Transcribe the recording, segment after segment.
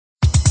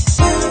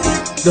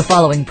The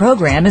following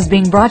program is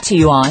being brought to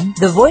you on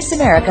the Voice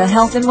America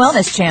Health and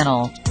Wellness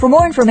Channel. For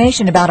more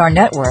information about our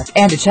network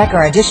and to check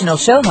our additional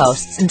show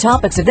hosts and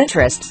topics of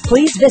interest,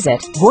 please visit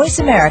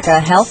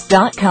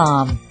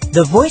voiceamericahealth.com.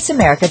 The Voice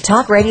America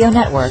Talk Radio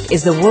Network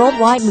is the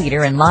worldwide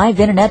leader in live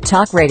Internet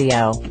talk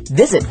radio.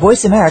 Visit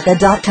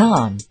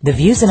voiceamerica.com. The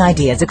views and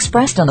ideas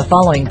expressed on the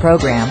following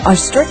program are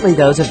strictly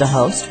those of the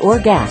host or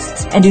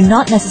guests and do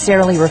not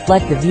necessarily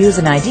reflect the views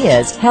and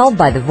ideas held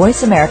by the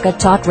Voice America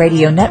Talk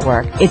Radio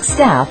Network, its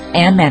staff,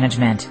 and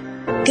management.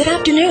 Good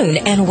afternoon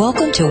and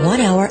welcome to 1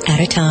 Hour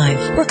at a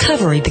Time.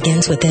 Recovery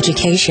begins with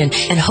education,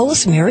 and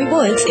host Mary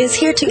Woods is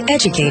here to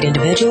educate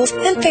individuals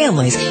and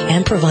families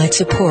and provide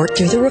support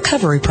through the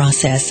recovery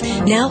process.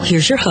 Now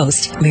here's your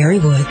host, Mary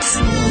Woods.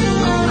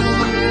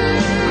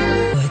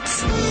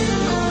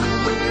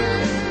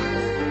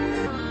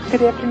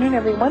 Good afternoon,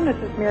 everyone. This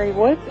is Mary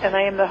Woods, and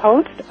I am the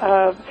host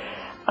of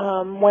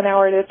 1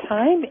 Hour at a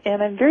Time,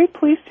 and I'm very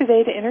pleased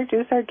today to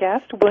introduce our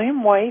guest,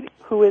 William White,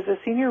 who is a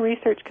senior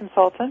research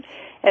consultant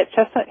at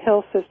Chestnut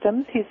Health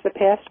Systems. He's the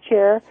past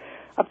chair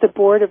of the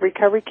Board of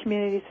Recovery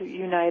Communities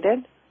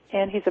United,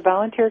 and he's a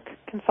volunteer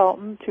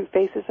consultant to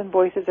Faces and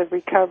Voices of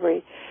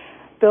Recovery.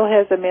 Bill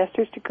has a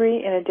master's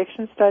degree in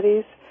addiction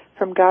studies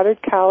from Goddard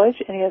College,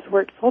 and he has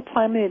worked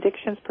full-time in the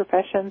addictions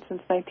profession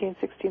since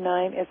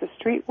 1969 as a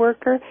street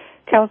worker,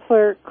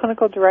 counselor,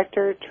 clinical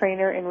director,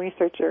 trainer, and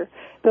researcher.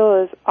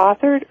 Bill has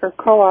authored or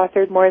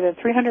co-authored more than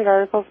 300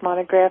 articles,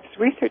 monographs,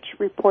 research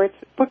reports,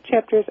 book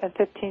chapters, and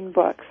 15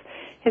 books.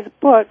 His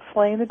book,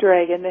 Slaying the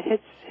Dragon, The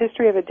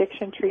History of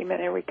Addiction Treatment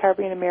and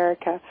Recovery in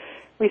America,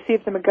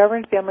 received the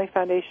McGovern Family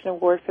Foundation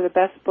Award for the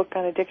best book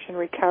on addiction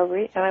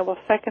recovery, and I will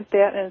second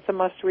that, and it's a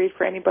must-read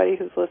for anybody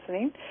who's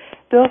listening.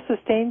 Bill's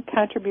sustained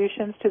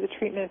contributions to the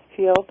treatment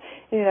field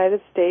in the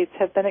United States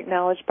have been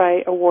acknowledged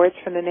by awards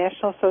from the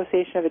National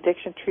Association of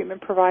Addiction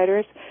Treatment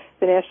Providers,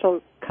 the National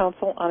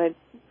Council on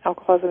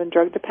Alcoholism and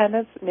Drug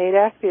Dependence,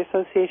 NAADAC, the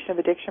Association of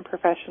Addiction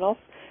Professionals,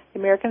 the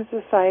American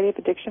Society of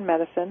Addiction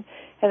Medicine,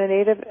 and the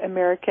Native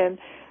American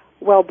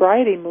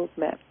Wellbriety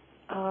Movement.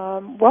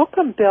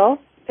 Welcome, Bill.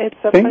 It's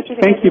a pleasure to have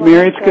you. Thank you,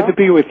 Mary. It's good to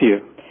be with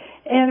you.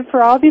 And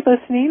for all of you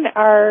listening,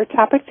 our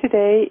topic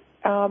today,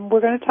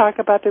 we're going to talk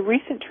about the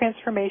recent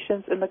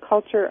transformations in the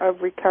culture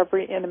of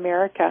recovery in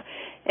America.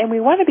 And we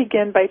want to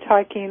begin by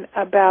talking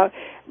about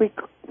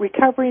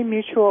recovery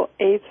mutual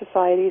aid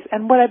societies.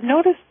 And what I've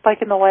noticed,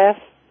 like in the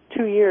last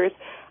 2 years,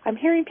 I'm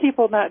hearing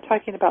people not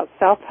talking about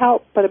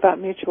self-help, but about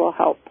mutual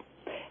help.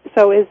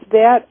 So is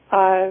that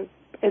an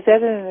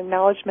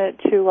acknowledgement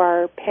to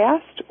our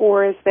past,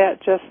 or is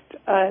that just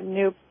a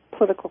new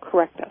political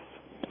correctness?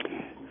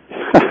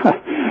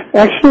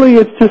 Actually,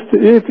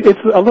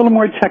 it's a little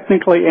more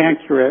technically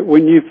accurate.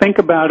 When you think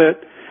about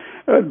it,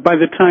 by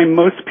the time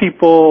most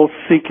people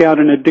seek out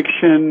an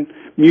addiction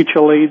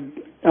mutual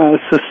aid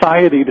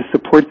society to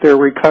support their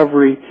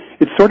recovery,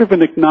 it's sort of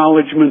an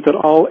acknowledgement that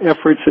all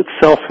efforts at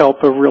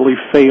self-help have really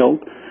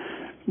failed.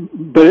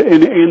 But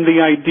and the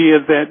idea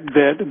that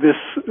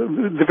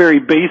the very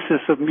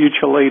basis of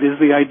mutual aid is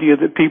the idea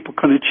that people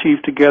can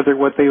achieve together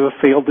what they have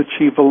failed to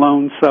achieve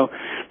alone. So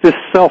this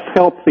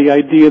self-help, the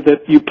idea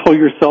that you pull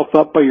yourself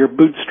up by your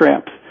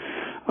bootstraps,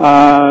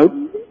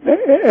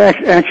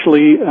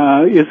 actually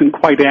isn't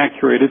quite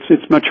accurate.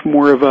 It's much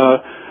more of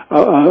a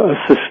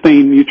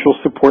sustained mutual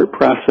support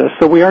process.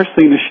 So we are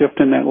seeing a shift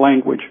in that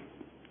language.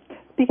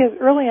 Because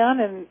early on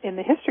in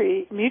the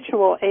history,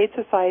 mutual aid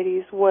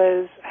societies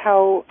was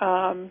how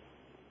it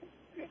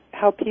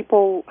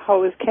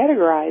was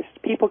categorized,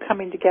 people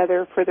coming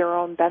together for their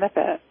own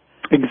benefit.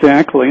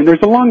 Exactly, and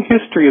there's a long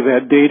history of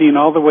that, dating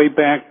all the way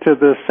back to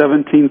the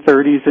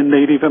 1730s in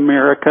Native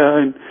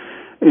America,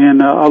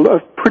 and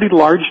a pretty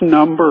large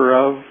number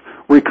of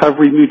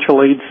recovery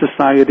mutual aid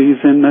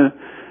societies in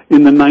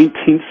the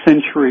 19th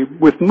century,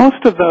 with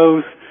most of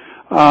those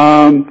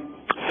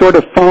sort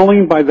of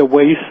falling by the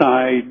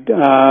wayside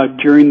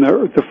during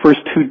the first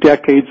 2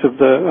 decades of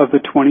the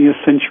 20th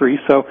century.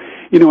 So,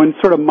 in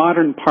sort of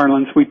modern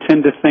parlance, we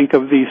tend to think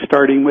of these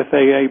starting with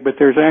AA, but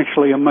there's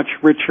actually a much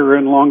richer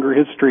and longer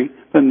history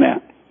than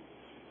that.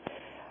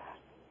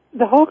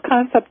 The whole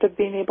concept of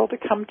being able to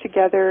come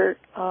together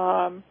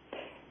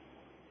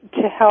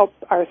to help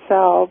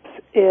ourselves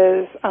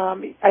is,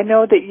 I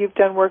know that you've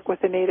done work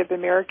with the Native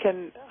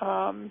American,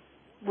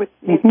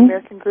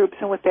 American groups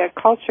and with that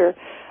culture,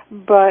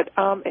 but,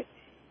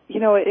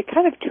 it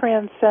kind of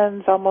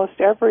transcends almost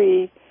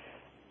every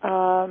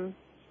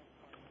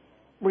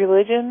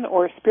religion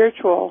or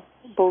spiritual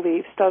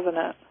beliefs, doesn't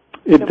it?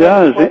 It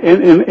does,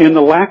 and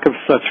the lack of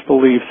such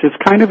beliefs. It's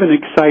kind of an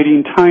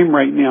exciting time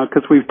right now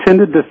because we've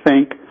tended to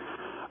think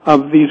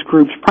of these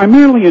groups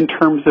primarily in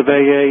terms of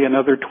AA and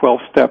other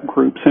 12-step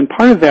groups, and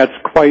part of that's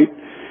quite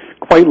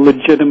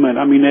legitimate.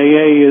 I mean,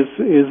 AA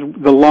is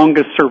the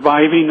longest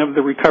surviving of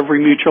the recovery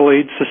mutual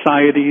aid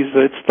societies.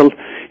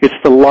 It's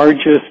the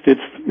largest.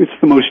 It's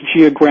the most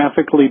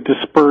geographically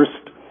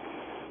dispersed.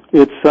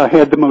 It's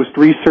had the most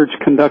research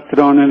conducted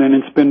on it, and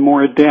it's been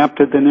more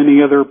adapted than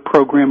any other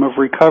program of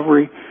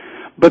recovery.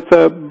 But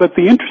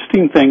the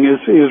interesting thing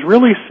is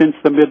really since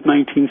the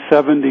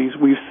mid-1970s,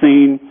 we've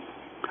seen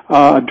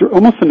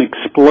almost an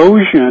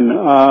explosion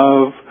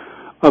of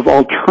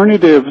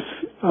alternatives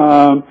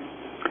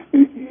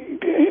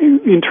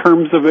in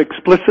terms of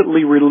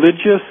explicitly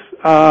religious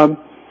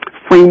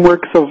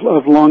frameworks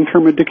of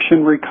long-term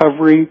addiction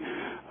recovery.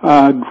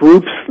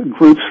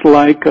 Groups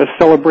like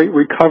Celebrate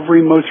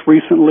Recovery, most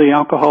recently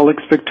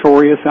Alcoholics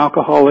Victorious,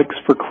 Alcoholics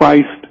for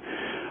Christ,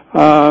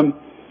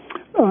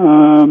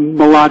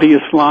 Maladi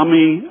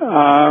Islami.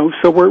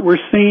 So we're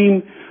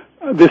seeing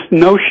this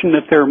notion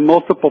that there are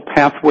multiple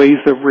pathways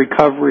of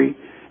recovery,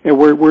 and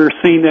we're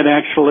seeing that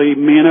actually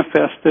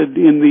manifested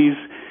in these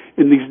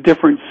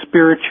different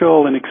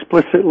spiritual and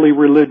explicitly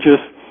religious,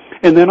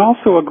 and then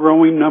also a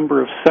growing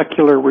number of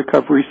secular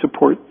recovery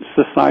support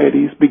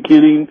societies,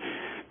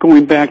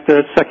 going back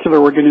to Secular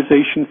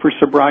Organization for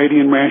Sobriety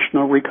and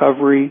Rational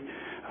Recovery.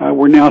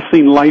 We're now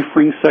seeing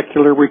Life-Ring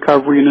Secular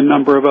Recovery and a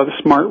number of other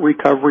Smart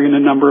Recovery and a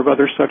number of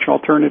other such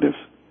alternatives.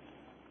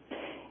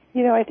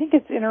 I think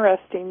it's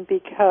interesting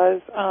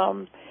because,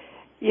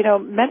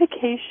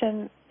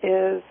 medication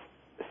is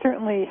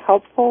certainly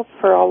helpful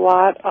for a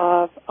lot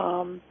of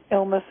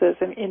illnesses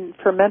and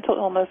for mental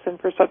illness and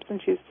for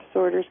substance use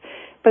disorders,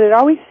 but it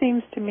always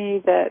seems to me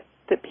that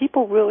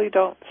people really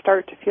don't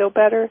start to feel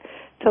better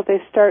till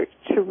they start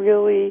to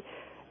really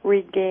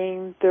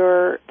regain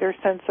their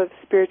sense of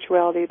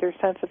spirituality, their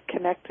sense of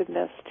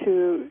connectedness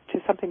to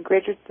something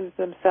greater than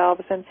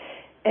themselves,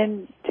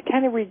 and to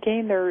kind of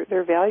regain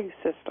their value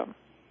system.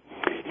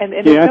 And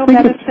there's no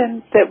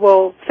medicine that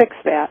will fix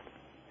that.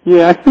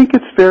 Yeah, I think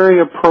it's very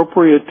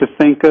appropriate to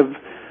think of,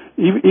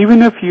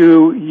 even if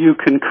you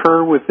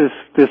concur with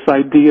this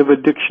idea of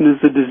addiction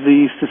as a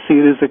disease, to see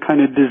it as a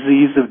kind of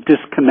disease of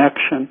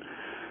disconnection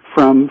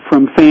from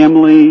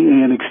family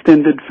and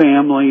extended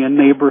family and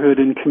neighborhood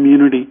and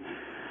community.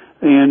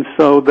 And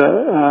so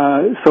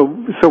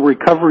so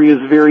recovery is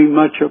very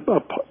much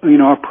a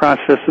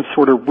process of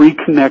sort of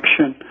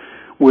reconnection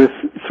with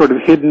sort of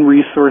hidden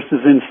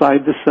resources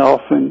inside the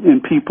self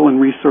and people and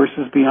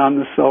resources beyond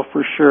the self,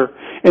 for sure.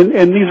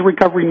 And these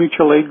recovery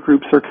mutual aid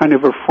groups are kind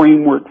of a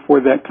framework for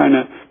that kind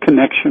of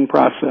connection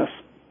process.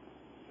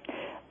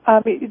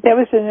 That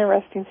was an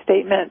interesting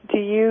statement. Do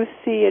you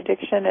see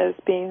addiction as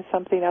being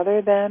something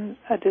other than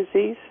a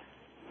disease?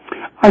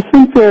 I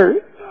think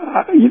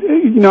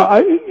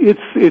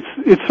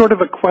it's sort of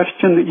a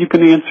question that you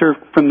can answer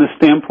from the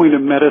standpoint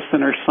of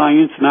medicine or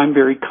science, and I'm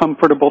very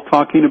comfortable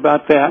talking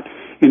about that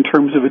in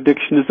terms of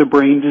addiction as a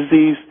brain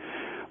disease.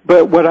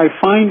 But what I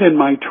find in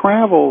my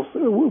travels,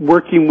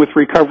 working with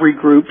recovery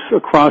groups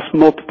across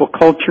multiple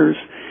cultures,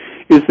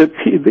 is that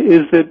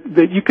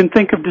you can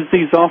think of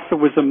disease also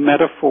as a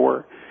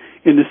metaphor,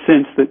 in the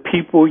sense that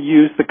people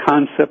use the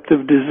concept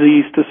of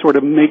disease to sort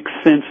of make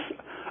sense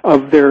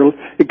of their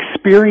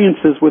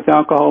experiences with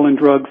alcohol and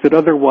drugs that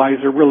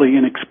otherwise are really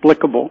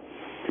inexplicable.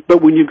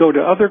 But when you go to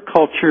other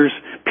cultures,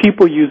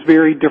 people use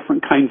very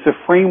different kinds of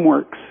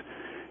frameworks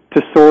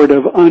to sort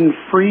of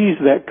unfreeze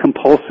that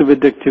compulsive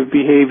addictive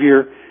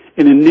behavior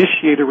and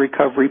initiate a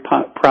recovery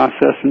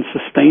process and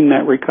sustain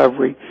that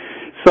recovery.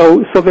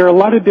 So there are a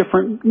lot of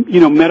different,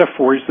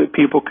 metaphors that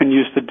people can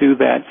use to do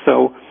that.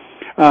 So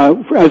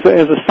as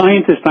a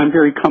scientist, I'm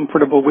very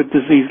comfortable with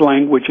disease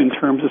language in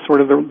terms of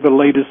sort of the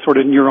latest sort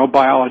of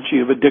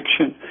neurobiology of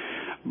addiction.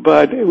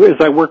 But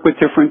as I work with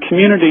different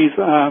communities,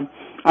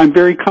 I'm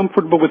very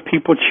comfortable with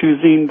people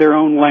choosing their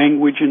own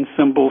language and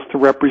symbols to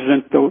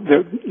represent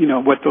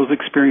what those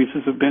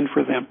experiences have been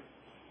for them.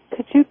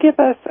 Could you give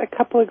us a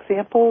couple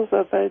examples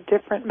of a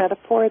different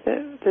metaphor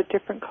that the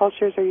different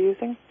cultures are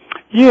using?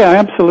 Yeah,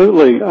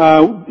 absolutely.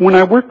 When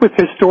I work with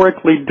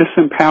historically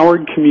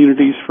disempowered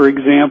communities, for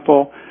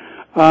example,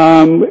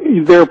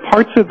 there are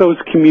parts of those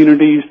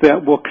communities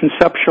that will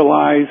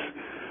conceptualize,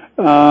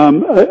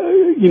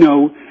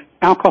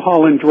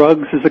 alcohol and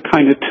drugs as a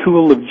kind of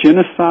tool of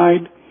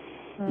genocide.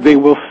 They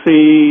will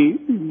see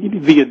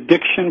the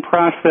addiction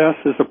process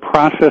as a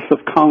process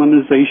of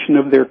colonization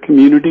of their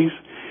communities,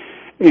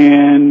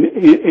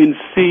 and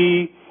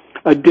see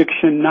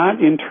addiction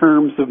not in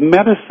terms of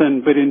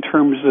medicine, but in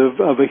terms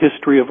of a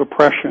history of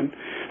oppression.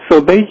 So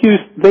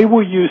they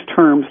will use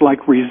terms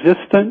like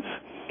resistance,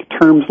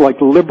 terms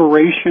like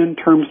liberation,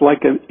 terms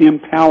like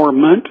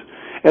empowerment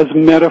as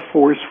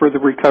metaphors for the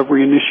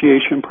recovery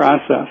initiation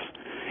process.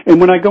 And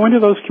when I go into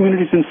those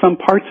communities, in some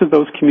parts of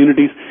those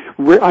communities,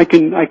 I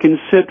can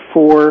sit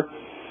for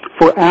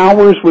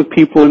hours with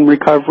people in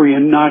recovery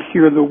and not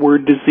hear the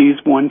word disease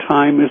one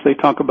time as they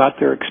talk about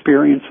their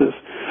experiences.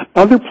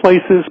 Other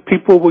places,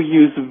 people will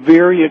use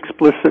very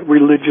explicit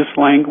religious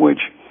language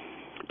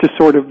to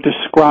sort of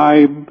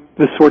describe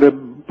the sort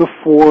of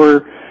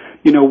before,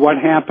 what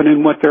happened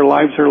and what their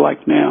lives are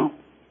like now.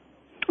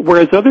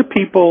 Whereas other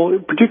people,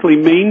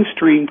 particularly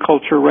mainstream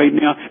culture right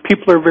now,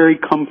 people are very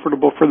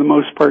comfortable for the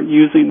most part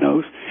using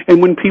those.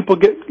 And when people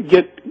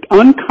get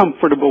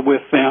uncomfortable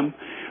with them,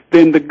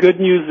 then the good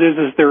news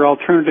is there are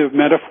alternative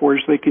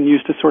metaphors they can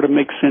use to sort of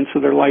make sense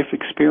of their life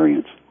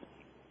experience.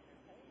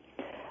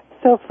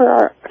 So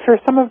for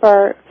some of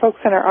our folks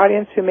in our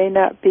audience who may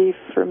not be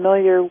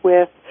familiar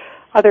with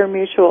other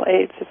mutual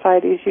aid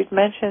societies, you'd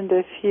mentioned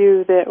a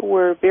few that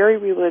were very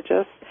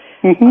religious,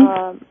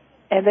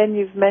 and then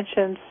you've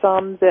mentioned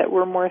some that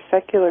were more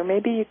secular.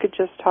 Maybe you could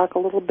just talk a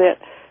little bit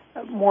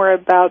more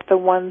about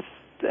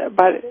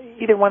about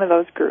either one of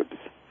those groups.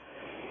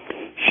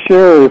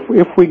 Sure.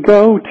 If we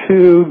go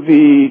to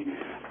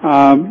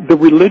the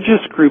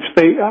religious groups,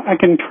 I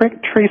can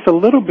trace a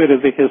little bit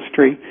of the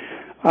history.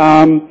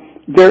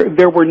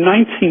 There were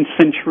 19th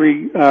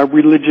century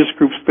religious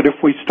groups, but if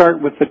we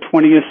start with the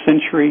 20th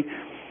century,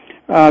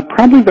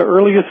 probably the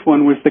earliest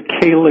one was the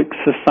Catholic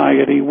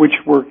Society, which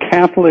were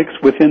Catholics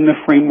within the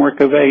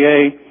framework of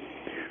AA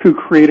who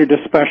created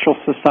a special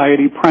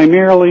society,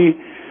 primarily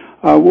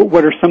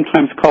what are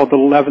sometimes called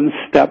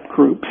 11-step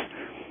groups,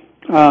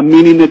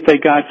 meaning that they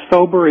got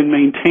sober and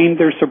maintained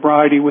their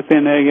sobriety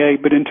within AA,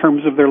 but in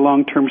terms of their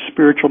long-term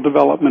spiritual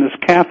development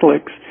as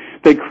Catholics,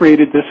 they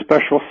created this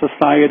special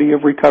society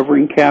of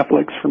recovering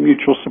Catholics for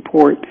mutual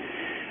support.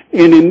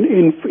 And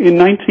in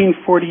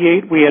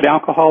 1948, we had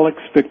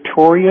Alcoholics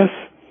Victorious,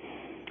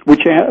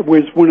 which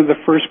was one of the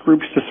first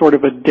groups to sort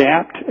of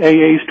adapt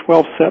AA's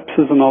 12 steps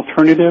as an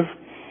alternative.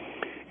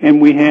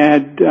 And we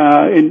had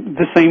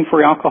the same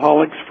for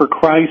Alcoholics for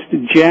Christ.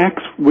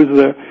 JACS was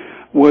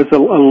a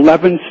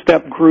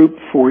 11-step group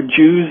for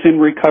Jews in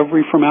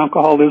recovery from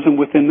alcoholism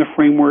within the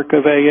framework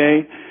of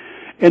AA.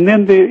 And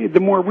then the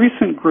more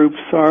recent groups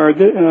are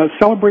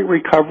Celebrate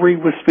Recovery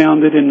was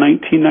founded in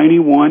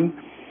 1991,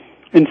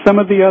 and some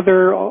of the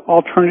other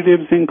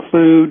alternatives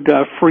include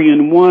Free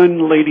in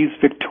One, Ladies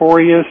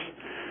Victorious,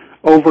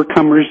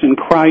 Overcomers in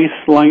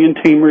Christ, Lion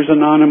Tamers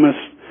Anonymous,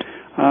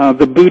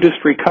 the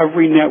Buddhist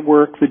Recovery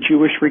Network, the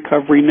Jewish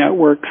Recovery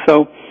Network.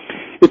 So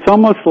it's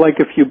almost like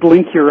if you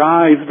blink your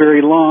eyes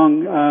very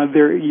long,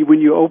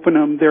 when you open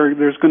them,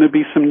 there's going to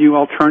be some new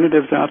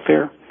alternatives out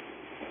there.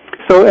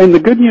 So, and the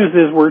good news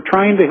is we're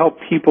trying to help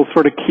people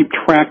sort of keep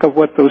track of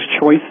what those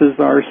choices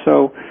are.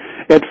 So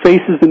at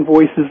Faces and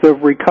Voices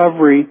of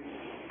Recovery,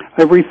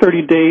 every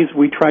 30 days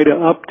we try to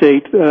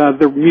update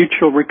the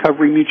mutual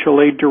recovery,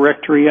 mutual aid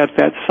directory at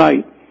that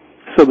site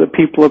so that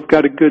people have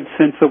got a good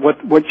sense of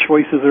what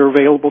choices are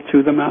available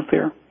to them out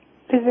there.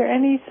 Is there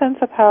any sense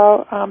of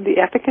how the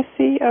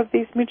efficacy of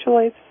these mutual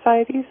aid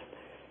societies?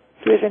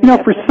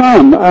 For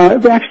some,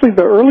 actually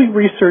the early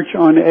research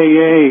on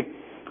AA,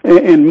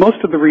 and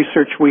most of the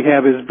research we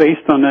have is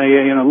based on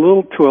AA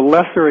and to a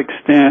lesser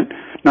extent,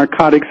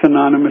 Narcotics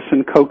Anonymous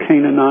and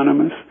Cocaine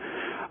Anonymous.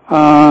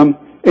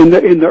 And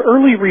the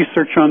early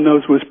research on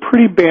those was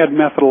pretty bad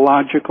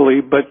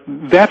methodologically, but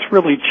that's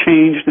really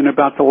changed in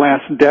about the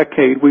last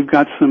decade. We've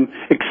got some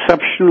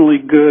exceptionally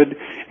good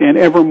and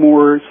ever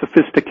more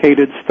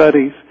sophisticated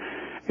studies.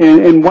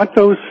 And what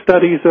those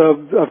studies of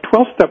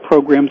 12-step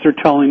programs are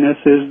telling us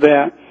is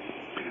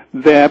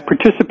that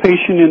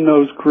participation in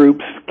those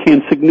groups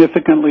can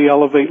significantly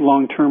elevate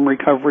long-term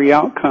recovery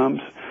outcomes.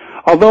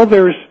 Although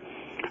there's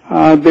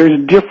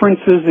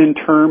differences in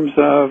terms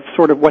of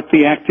sort of what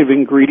the active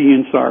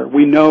ingredients are.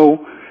 We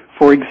know,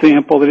 for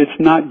example, that it's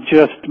not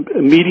just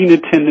meeting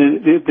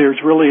attendance, there's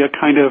really a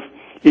kind of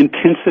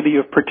intensity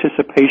of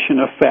participation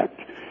effect.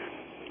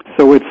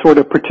 So it's sort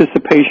of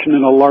participation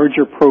in a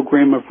larger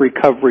program of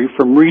recovery,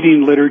 from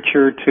reading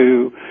literature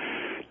to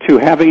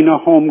having a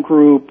home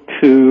group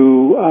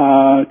to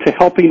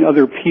helping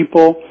other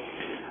people.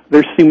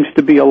 There seems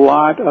to be a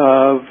lot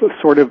of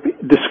sort of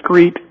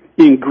discrete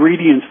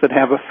ingredients that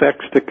have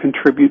effects to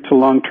contribute to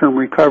long-term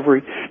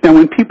recovery. Now,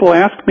 when people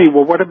ask me,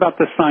 well, what about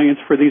the science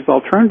for these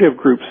alternative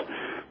groups?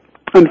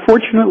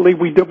 Unfortunately,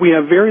 we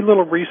have very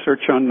little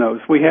research on those.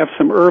 We have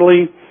some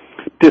early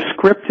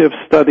descriptive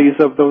studies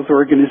of those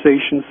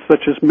organizations,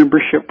 such as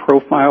membership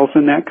profiles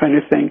and that kind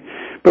of thing,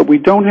 but we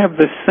don't have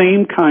the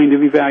same kind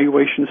of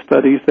evaluation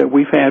studies that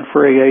we've had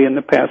for AA in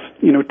the past,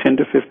 10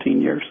 to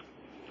 15 years.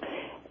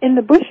 In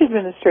the Bush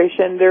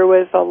administration, there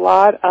was a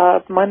lot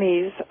of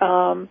monies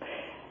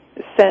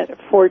sent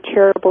for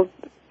charitable,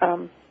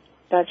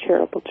 not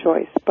charitable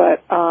choice,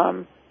 but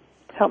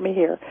help me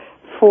here.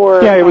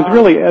 It was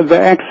really the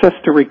Access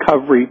to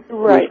Recovery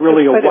right, was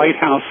really a White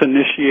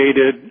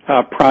House-initiated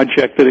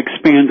project that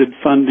expanded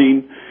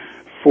funding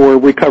for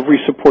recovery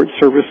support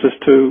services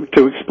to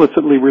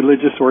explicitly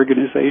religious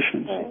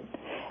organizations. Right.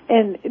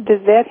 And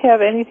does that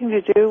have anything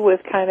to do with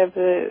kind of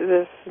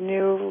this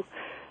new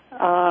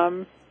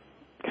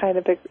kind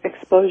of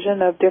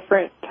explosion of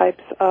different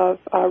types of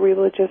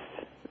religious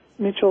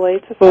mutual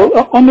aid societies?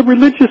 Well, on the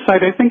religious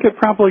side, I think it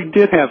probably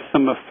did have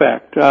some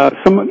effect.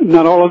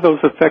 Not all of those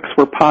effects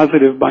were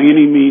positive by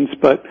any means,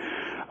 but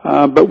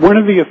one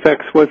of the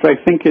effects was I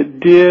think it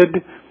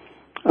did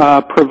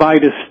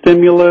provide a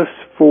stimulus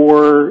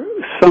for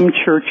some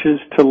churches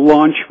to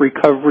launch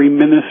recovery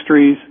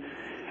ministries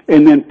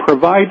and then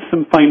provide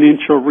some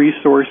financial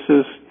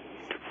resources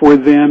for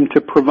them to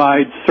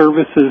provide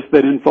services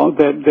that involve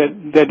that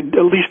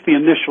at least the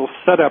initial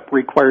setup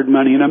required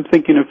money. And I'm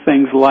thinking of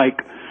things like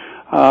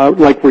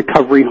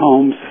recovery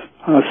homes.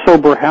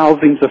 Sober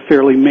housing is a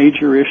fairly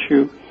major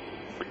issue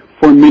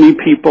for many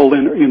people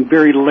in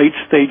very late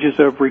stages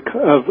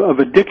of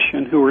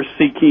addiction who are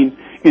seeking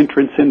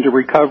entrance into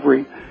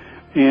recovery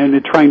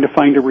and trying to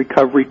find a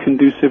recovery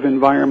conducive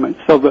environment.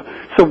 So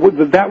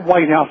that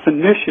White House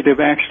initiative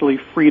actually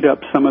freed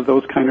up some of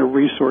those kind of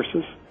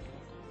resources.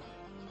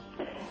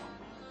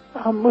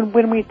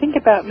 When we think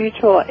about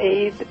mutual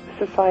aid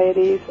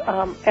societies,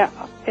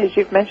 as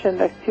you've mentioned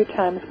a few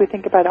times, we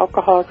think about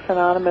Alcoholics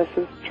Anonymous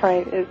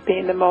as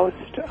being the most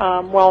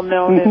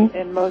well-known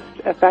and most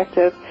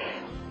effective.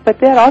 But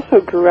that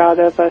also grew out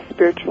of a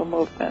spiritual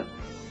movement,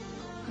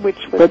 which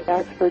was the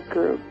Oxford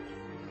group.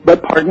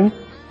 But pardon?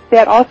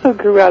 That also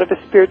grew out of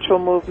a spiritual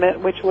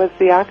movement, which was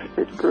the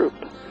Oxford group.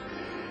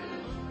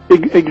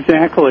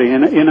 Exactly,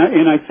 and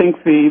I think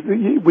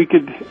we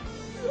could,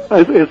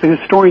 as a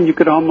historian, you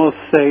could almost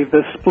say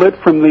the split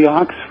from the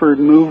Oxford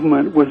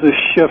movement was a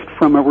shift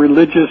from a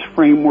religious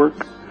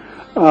framework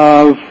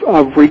of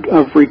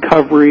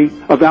recovery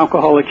of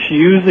alcoholics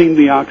using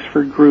the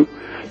Oxford group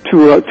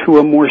to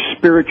a more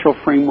spiritual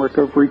framework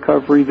of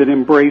recovery that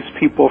embraced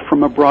people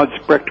from a broad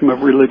spectrum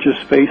of religious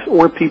faith,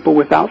 or people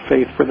without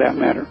faith for that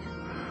matter.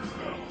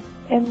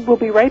 And we'll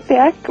be right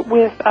back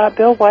with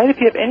Bill White. If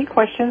you have any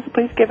questions,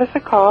 please give us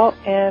a call,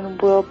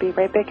 and we'll be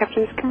right back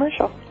after this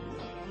commercial.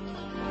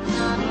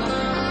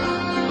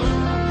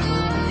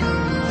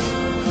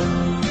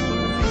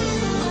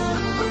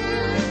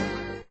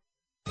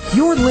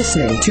 You're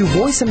listening to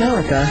Voice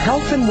America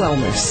Health and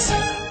Wellness.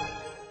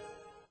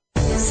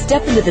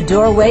 Step into the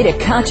doorway to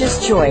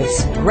conscious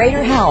choice,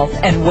 greater health,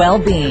 and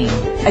well-being.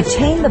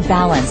 Attain the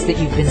balance that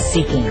you've been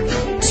seeking.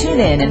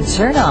 Tune in and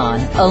turn on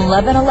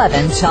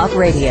 1111 Talk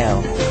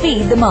Radio.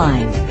 Feed the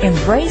mind.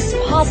 Embrace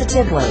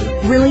positively.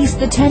 Release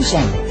the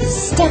tension.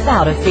 Step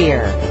out of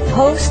fear.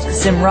 Host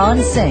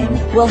Simran Singh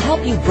will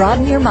help you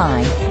broaden your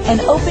mind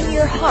and open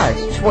your heart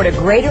toward a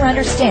greater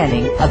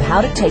understanding of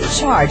how to take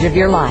charge of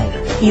your life.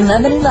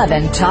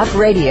 1111 Talk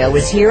Radio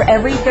is here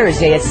every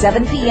Thursday at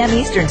 7 p.m.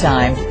 Eastern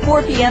Time,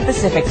 4 p.m.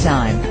 Pacific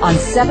Time on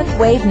 7th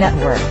Wave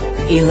Network.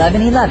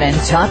 1111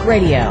 Talk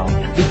Radio,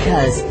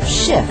 because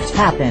shift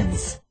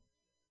happens.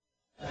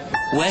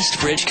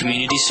 Westbridge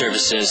Community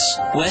Services.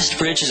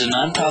 Westbridge is a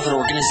nonprofit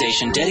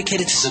organization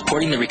dedicated to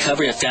supporting the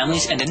recovery of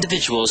families and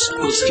individuals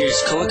who experience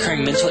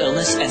co-occurring mental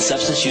illness and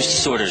substance use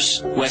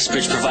disorders.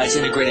 Westbridge provides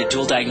integrated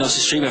dual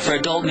diagnosis treatment for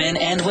adult men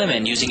and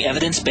women using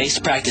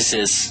evidence-based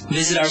practices.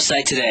 Visit our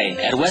site today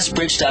at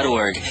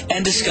westbridge.org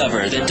and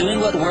discover that doing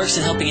what works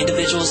in helping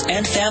individuals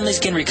and families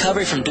gain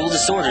recovery from dual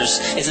disorders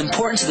is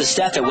important to the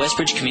staff at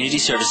Westbridge Community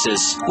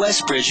Services.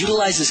 Westbridge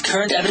utilizes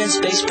current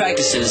evidence-based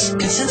practices,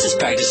 consensus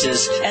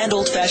practices, and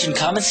old-fashioned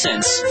common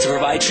sense to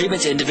provide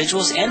treatment to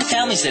individuals and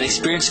families that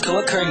experience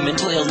co-occurring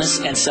mental illness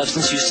and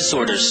substance use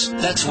disorders.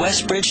 That's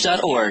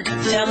westbridge.org,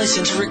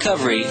 Family-Centered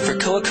Recovery for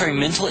co-occurring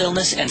mental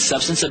illness and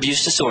substance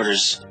abuse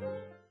disorders.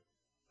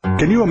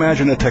 Can you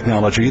imagine a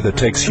technology that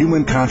takes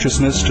human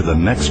consciousness to the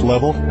next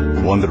level?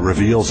 One that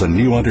reveals a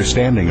new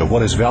understanding of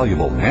what is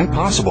valuable and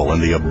possible in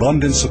the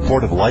abundant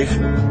support of life?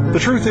 The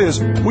truth is,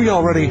 we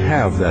already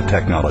have that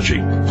technology.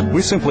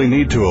 We simply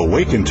need to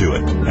awaken to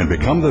it and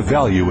become the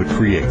value it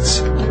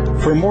creates.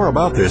 For more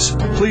about this,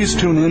 please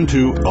tune in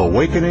to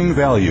Awakening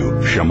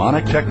Value,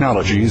 Shamanic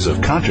Technologies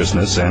of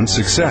Consciousness and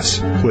Success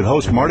with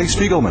host Marty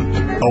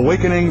Spiegelman.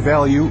 Awakening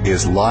Value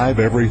is live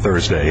every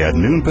Thursday at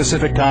noon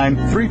Pacific Time,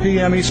 3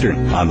 p.m.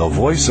 Eastern on the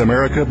Voice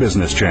America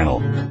Business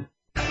Channel.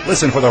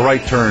 Listen for The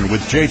Right Turn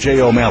with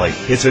J.J. O'Malley.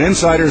 It's an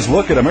insider's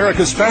look at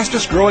America's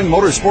fastest-growing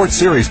motorsports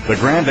series, the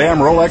Grand Am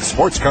Rolex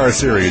Sports Car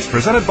Series,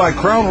 presented by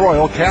Crown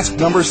Royal Cask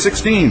Number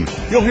 16.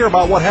 You'll hear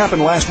about what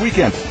happened last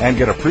weekend and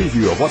get a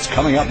preview of what's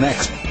coming up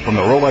next. From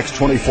the Rolex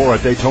 24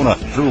 at Daytona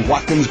through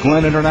Watkins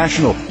Glen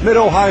International,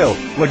 Mid-Ohio,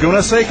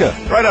 Laguna Seca,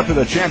 right up to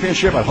the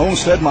championship at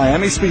Homestead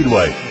Miami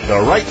Speedway. The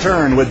Right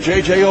Turn with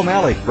J.J.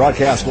 O'Malley,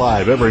 broadcast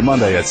live every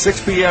Monday at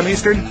 6 p.m.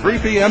 Eastern, 3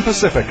 p.m.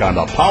 Pacific on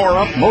the Power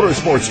Up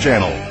Motorsports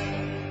Channel.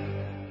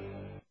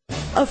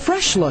 A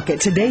fresh look at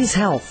today's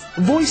health.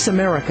 Voice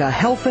America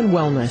Health and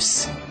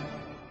Wellness.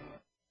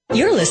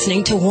 You're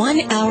listening to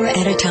 1 Hour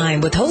at a Time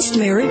with host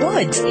Mary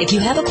Woods. If you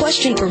have a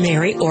question for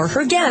Mary or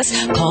her guest,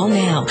 call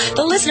now.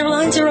 The listener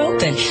lines are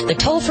open. The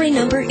toll-free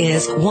number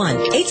is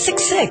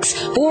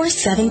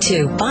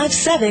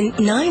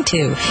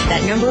 1-866-472-5792.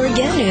 That number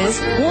again is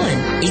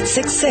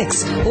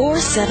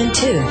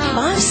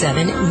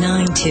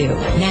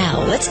 1-866-472-5792.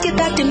 Now, let's get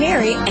back to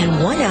Mary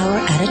and 1 Hour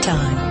at a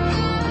Time.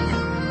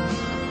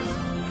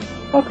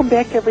 Welcome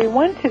back,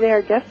 everyone. Today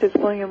our guest is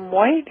William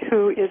White,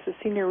 who is a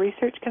senior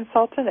research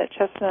consultant at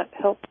Chestnut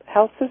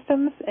Health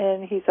Systems,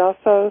 and he's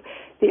also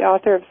the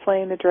author of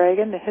Slaying the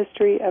Dragon, The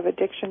History of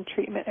Addiction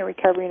Treatment and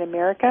Recovery in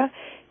America.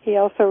 He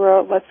also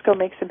wrote Let's Go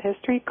Make Some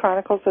History,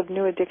 Chronicles of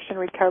New Addiction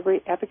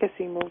Recovery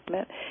Advocacy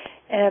Movement.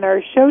 And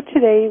our show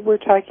today, we're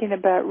talking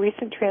about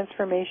recent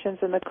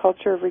transformations in the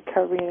culture of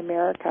recovery in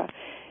America.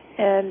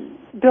 And,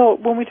 Bill,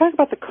 when we talk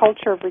about the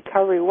culture of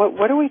recovery,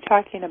 what are we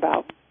talking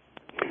about?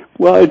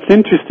 Well, it's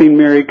interesting,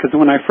 Mary, because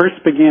when I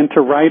first began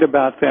to write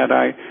about that,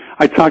 I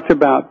talked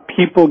about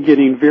people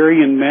getting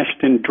very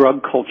enmeshed in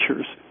drug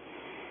cultures.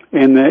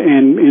 and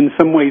in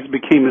some ways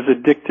became as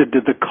addicted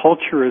to the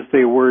culture as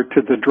they were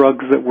to the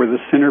drugs that were the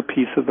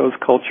centerpiece of those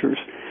cultures,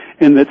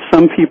 and that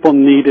some people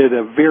needed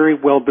a very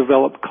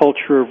well-developed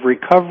culture of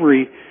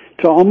recovery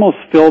to almost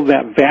fill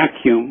that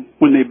vacuum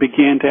when they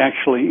began to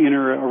actually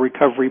enter a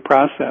recovery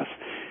process.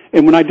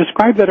 And when I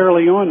described that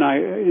early on,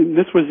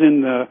 this was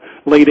in the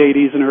late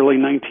 80s and early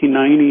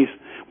 1990s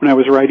when I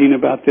was writing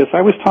about this,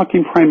 I was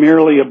talking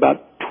primarily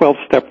about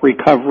 12-step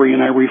recovery,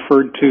 and I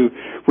referred to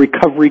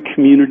recovery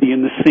community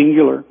in the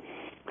singular.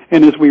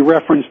 And as we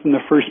referenced in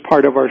the first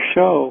part of our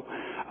show,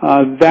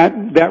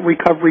 that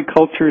recovery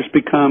culture has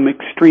become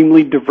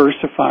extremely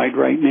diversified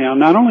right now,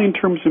 not only in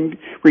terms of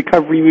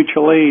recovery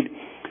mutual aid,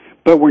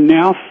 but we're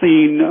now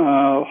seeing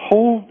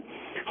whole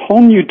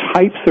new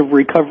types of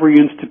recovery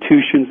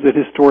institutions that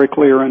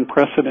historically are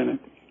unprecedented.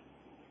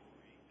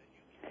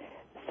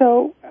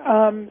 So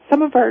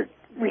some of our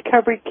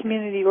recovery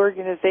community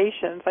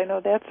organizations, I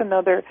know that's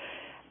another,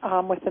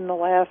 within the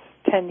last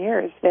 10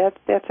 years,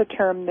 that's a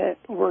term that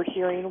we're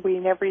hearing. We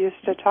never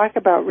used to talk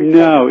about recovery.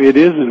 No, it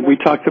isn't. We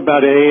talked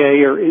about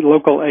AA or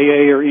local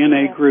AA or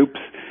NA groups.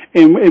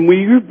 And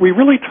we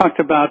really talked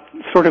about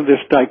sort of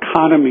this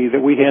dichotomy that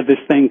we had this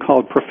thing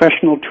called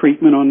professional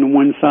treatment on the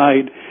one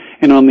side,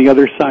 and on the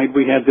other side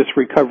we had this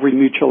recovery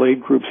mutual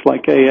aid groups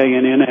like AA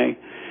and NA.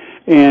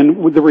 And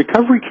with the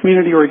recovery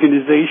community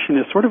organization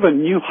is sort of a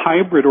new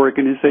hybrid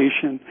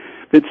organization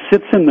that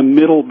sits in the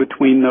middle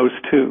between those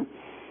two.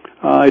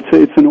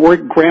 It's an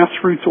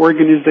grassroots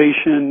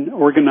organization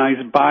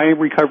organized by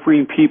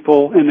recovering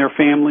people and their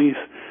families,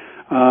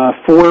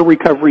 for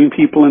recovering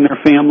people and their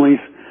families,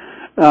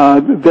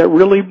 that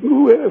really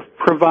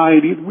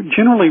provide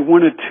generally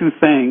one of two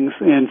things,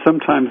 and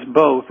sometimes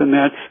both, and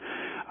that's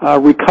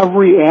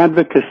recovery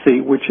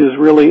advocacy, which is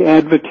really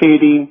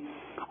advocating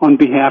on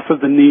behalf of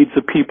the needs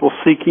of people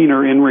seeking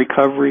or in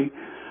recovery,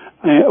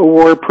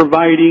 or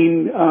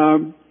providing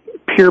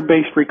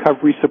peer-based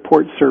recovery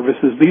support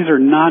services. These are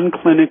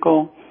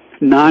non-clinical,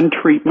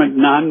 non-treatment,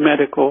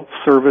 non-medical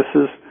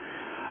services,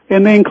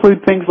 and they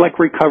include things like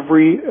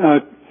recovery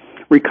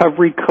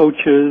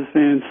coaches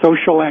and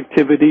social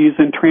activities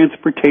and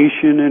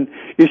transportation and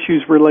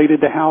issues related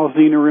to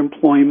housing or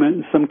employment,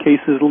 in some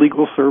cases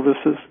legal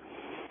services.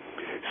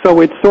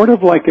 So it's sort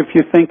of like if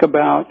you think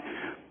about,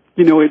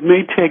 it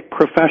may take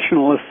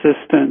professional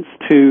assistance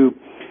to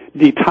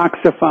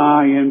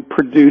detoxify and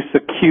produce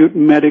acute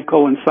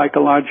medical and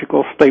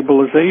psychological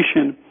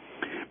stabilization,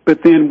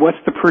 but then what's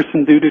the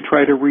person do to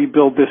try to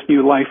rebuild this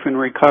new life in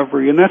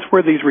recovery? And that's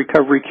where these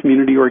recovery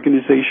community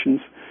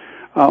organizations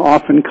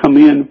often come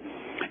in.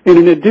 And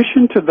in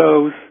addition to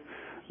those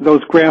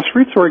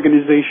grassroots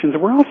organizations,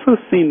 we're also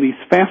seeing these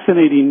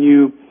fascinating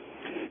new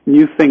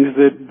things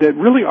that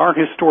really are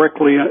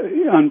historically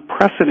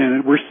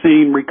unprecedented. We're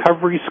seeing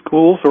recovery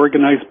schools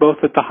organized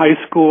both at the high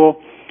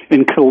school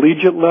and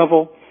collegiate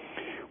level,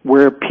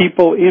 where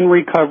people in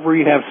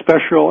recovery have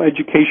special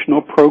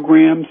educational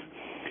programs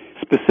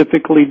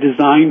specifically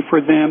designed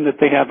for them that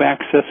they have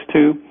access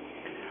to.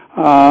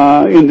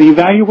 And the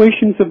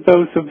evaluations of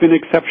those have been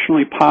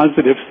exceptionally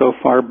positive so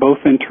far, both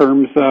in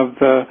terms of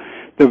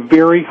the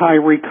very high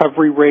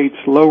recovery rates,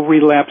 low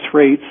relapse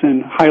rates,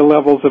 and high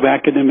levels of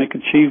academic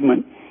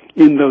achievement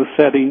in those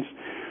settings.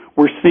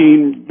 We're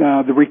seeing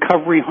the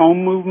recovery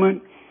home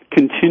movement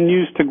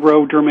continues to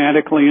grow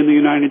dramatically in the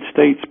United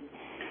States.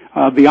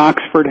 The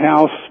Oxford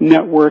House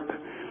network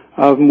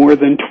of more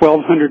than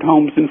 1,200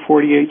 homes in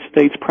 48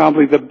 states,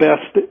 probably the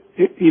best,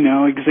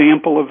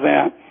 example of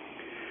that.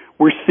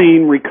 We're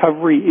seeing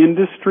recovery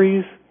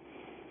industries,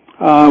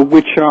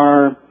 which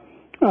are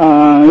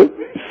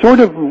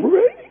sort of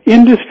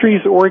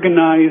industries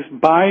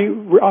organized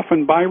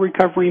often by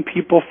recovering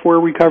people, for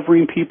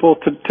recovering people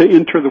to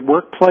enter the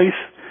workplace,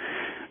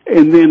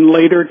 and then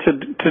later to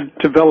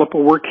develop a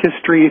work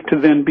history to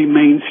then be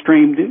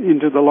mainstreamed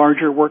into the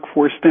larger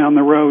workforce down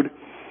the road.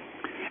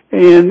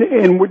 And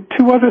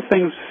two other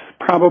things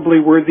probably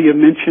worthy of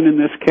mention in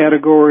this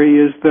category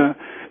is the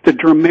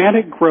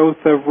dramatic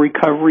growth of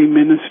recovery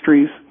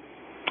ministries,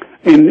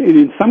 and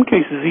in some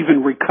cases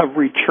even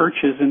recovery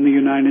churches in the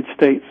United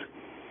States.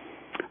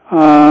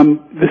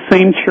 The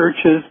same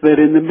churches that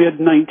in the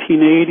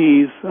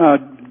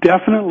mid-1980s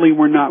definitely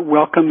were not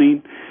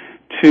welcoming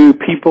to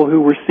people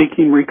who were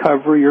seeking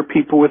recovery or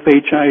people with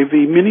HIV.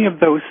 Many of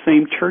those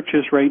same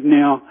churches right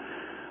now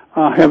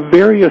have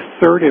very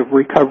assertive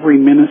recovery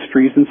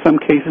ministries, in some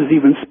cases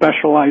even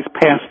specialized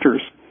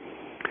pastors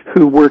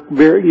who work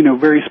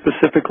very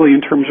specifically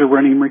in terms of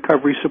running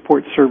recovery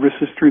support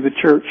services through the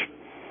church.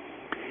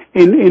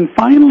 And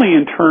finally,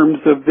 in terms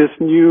of this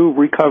new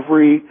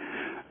recovery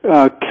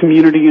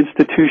community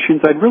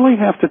institutions, I'd really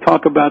have to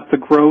talk about the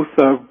growth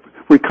of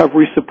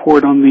recovery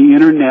support on the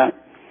Internet.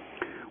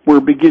 We're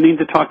beginning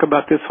to talk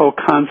about this whole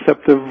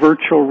concept of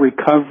virtual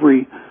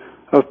recovery,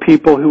 of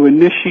people who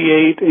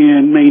initiate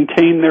and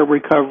maintain their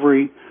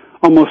recovery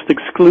almost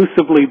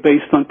exclusively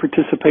based on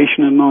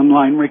participation in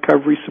online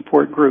recovery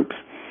support groups.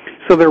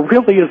 So there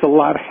really is a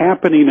lot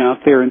happening out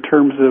there in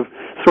terms of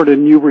sort of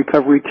new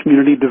recovery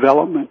community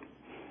development.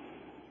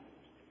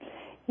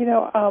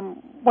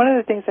 One of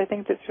the things I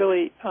think that's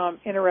really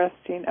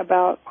interesting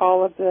about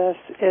all of this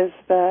is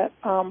that,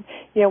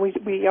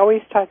 we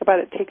always talk about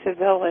it takes a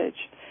village.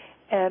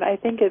 And I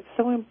think it's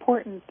so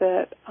important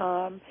that,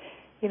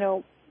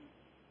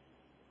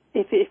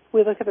 if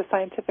we look at the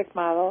scientific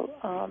model,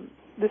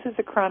 this is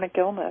a chronic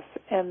illness,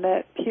 and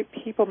that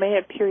people may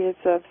have periods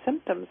of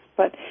symptoms,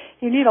 but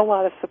you need a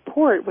lot of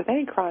support with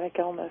any chronic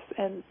illness.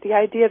 And the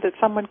idea that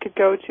someone could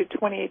go to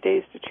 28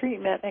 days to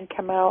treatment and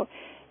come out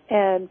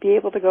and be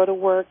able to go to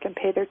work and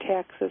pay their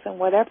taxes and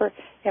whatever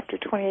after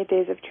 28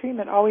 days of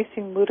treatment always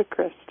seemed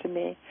ludicrous to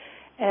me.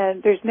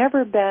 And there's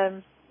never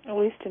been, at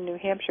least in New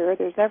Hampshire,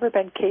 there's never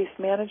been case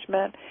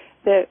management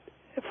that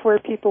for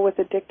people with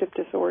addictive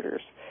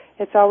disorders.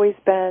 It's always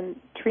been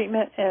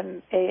treatment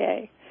and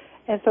AA.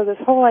 And so this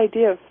whole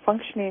idea of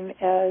functioning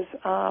as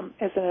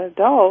an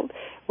adult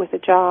with a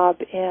job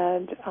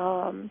and,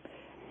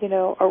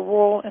 a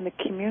role in the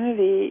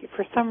community,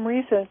 for some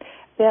reason,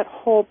 that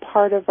whole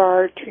part of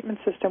our treatment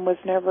system was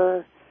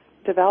never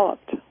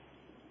developed.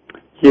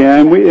 Yeah,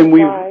 and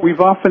we've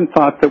often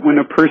thought that when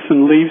a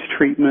person leaves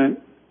treatment,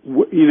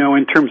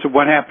 in terms of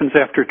what happens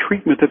after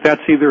treatment,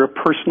 that's either a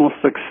personal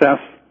success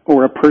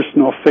or a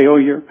personal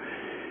failure.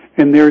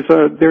 And there's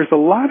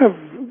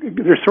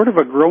sort of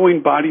a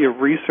growing body of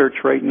research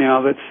right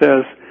now that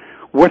says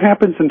what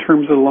happens in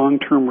terms of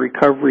long-term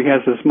recovery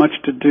has as much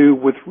to do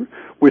with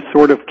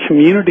sort of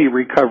community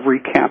recovery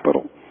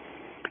capital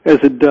as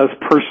it does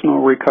personal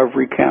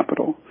recovery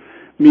capital,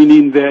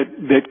 meaning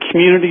that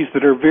communities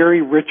that are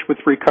very rich with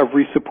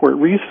recovery support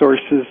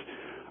resources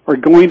are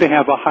going to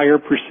have a higher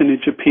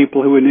percentage of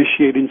people who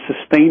initiate and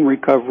sustain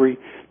recovery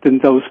than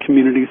those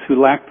communities who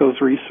lack those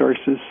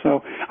resources.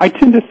 So I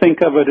tend to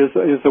think of it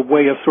as a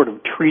way of sort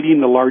of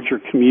treating the larger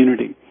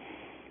community,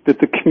 that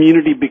the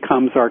community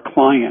becomes our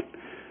client,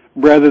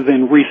 rather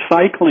than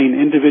recycling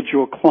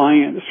individual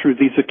clients through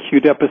these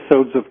acute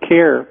episodes of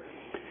care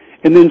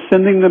and then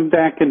sending them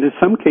back into,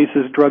 some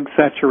cases,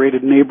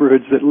 drug-saturated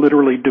neighborhoods that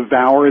literally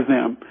devour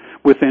them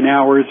within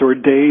hours or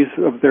days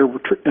of their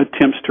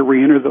attempts to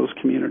reenter those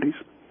communities.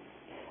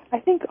 I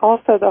think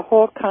also the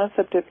whole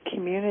concept of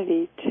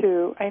community,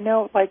 too. I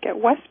know, like at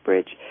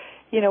Westbridge,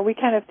 we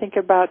kind of think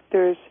about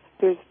there's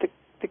the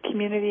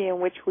community in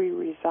which we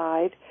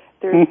reside.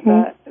 There's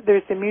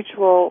the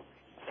mutual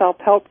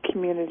self-help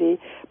community,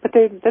 but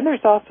then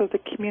there's also the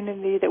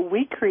community that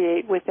we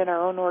create within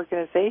our own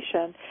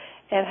organization,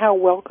 and how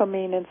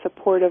welcoming and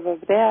supportive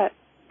of that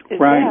is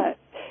that.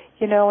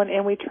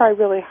 And we try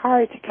really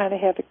hard to kind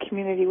of have a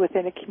community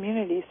within a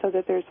community, so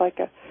that there's like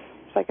a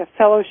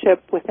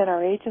fellowship within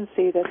our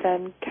agency that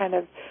then kind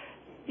of,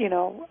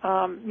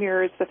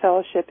 mirrors the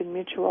fellowship and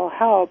mutual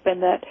help,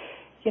 and that,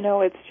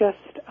 it's just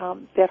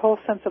that whole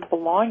sense of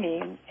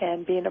belonging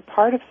and being a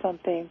part of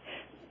something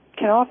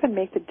can often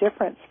make the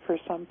difference for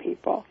some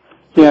people.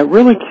 Yeah, it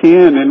really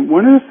can. And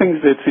one of the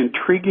things that's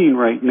intriguing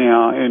right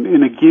now,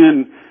 and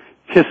again,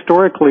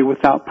 historically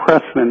without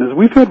precedent, is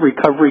we've had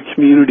recovery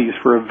communities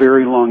for a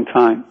very long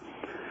time,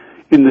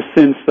 in the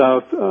sense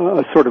of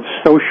a sort of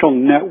social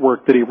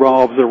network that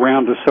evolves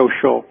around a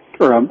social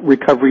or a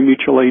recovery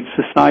mutual aid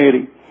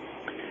society.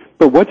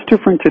 But what's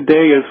different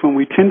today is when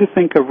we tend to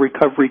think of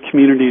recovery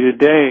community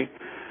today,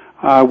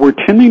 we're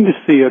tending to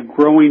see a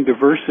growing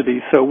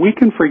diversity. So we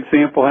can, for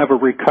example, have a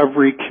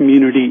recovery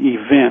community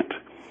event.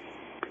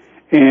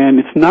 And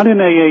it's not an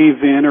AA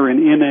event or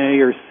an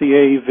NA or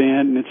CA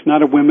event, and it's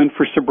not a Women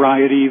for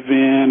Sobriety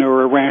event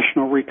or a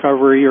Rational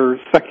Recovery or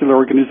secular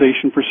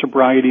organization for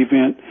sobriety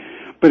event.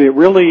 But it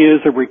really is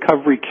a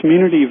recovery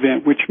community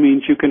event, which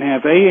means you can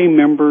have AA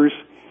members,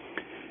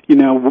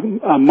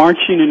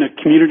 marching in a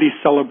community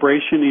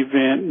celebration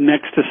event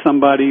next to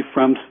somebody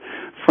from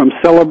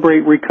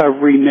Celebrate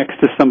Recovery, next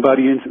to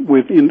somebody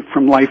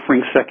from Life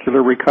Ring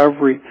Secular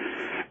Recovery.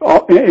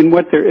 And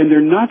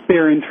they're not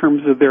there in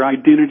terms of their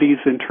identities,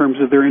 in terms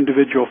of their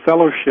individual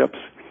fellowships,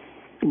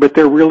 but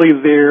they're really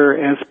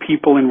there as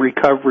people in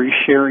recovery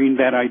sharing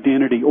that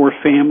identity, or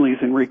families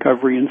in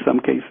recovery in some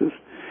cases.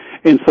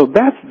 And so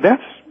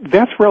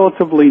that's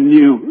relatively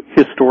new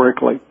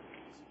historically.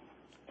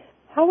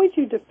 How would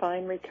you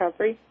define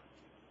recovery?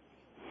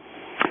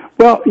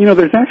 Well,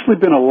 there's actually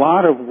been a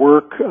lot of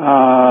work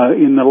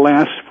in the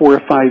last 4 or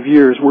 5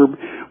 years.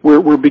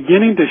 We're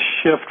beginning to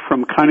shift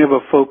from kind of a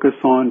focus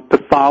on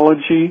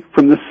pathology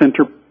from the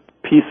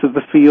centerpiece of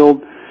the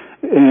field,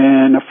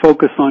 and a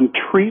focus on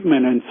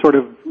treatment and sort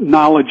of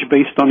knowledge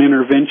based on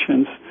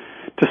interventions,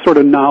 to sort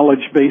of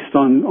knowledge based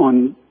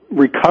on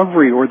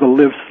recovery or the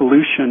lived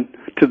solution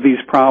to these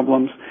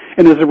problems.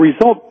 And as a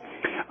result,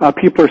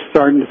 people are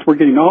we're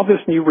getting all this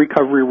new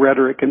recovery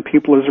rhetoric, and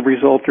people as a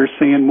result are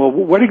saying, well,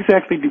 what is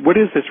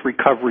this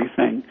recovery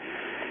thing?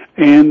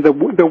 And the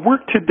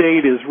work to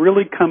date is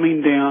really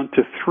coming down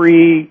to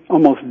 3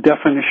 almost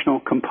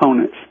definitional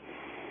components.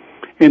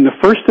 And the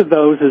first of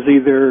those is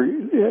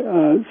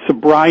either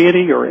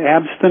sobriety or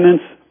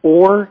abstinence,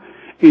 or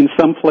in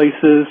some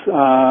places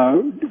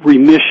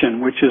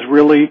remission, which is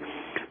really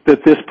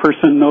that this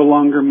person no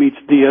longer meets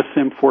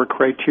DSM-4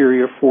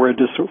 criteria for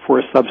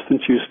a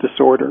substance use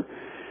disorder.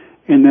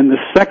 And then the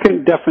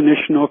second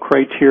definitional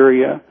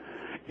criteria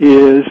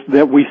is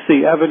that we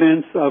see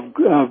evidence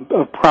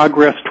of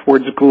progress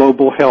towards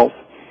global health.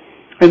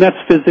 And that's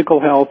physical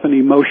health and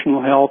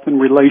emotional health and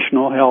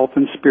relational health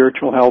and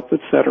spiritual health,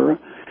 etc.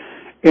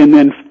 And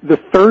then the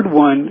third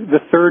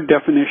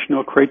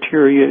definitional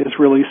criteria is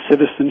really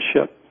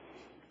citizenship.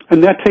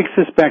 And that takes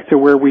us back to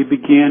where we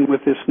began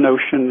with this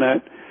notion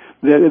that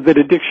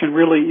addiction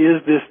really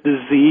is this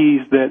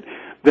disease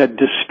that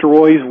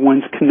destroys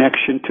one's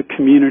connection to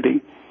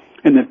community.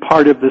 And that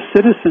part of the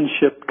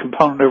citizenship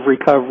component of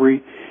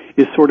recovery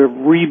is sort of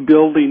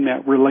rebuilding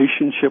that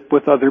relationship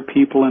with other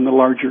people in the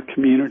larger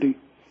community.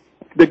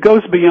 That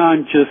goes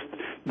beyond just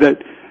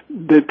that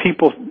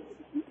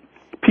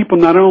people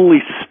not only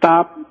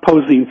stop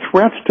posing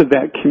threats to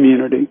that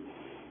community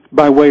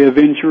by way of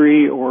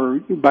injury or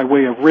by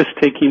way of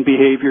risk-taking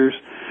behaviors,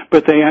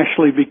 but they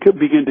actually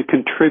begin to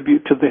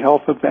contribute to the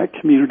health of that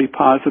community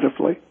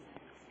positively.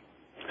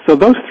 So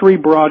those three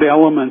broad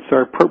elements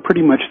are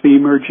pretty much the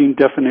emerging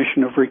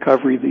definition of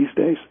recovery these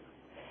days.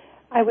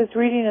 I was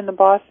reading in the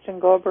Boston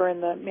Globe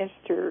in the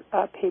Minster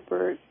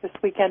paper this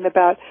weekend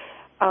about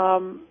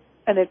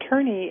an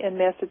attorney in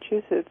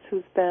Massachusetts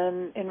who's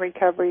been in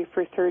recovery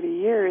for 30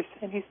 years,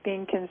 and he's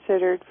being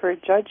considered for a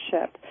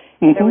judgeship.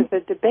 And there was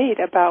a debate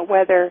about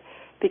whether,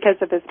 because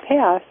of his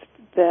past,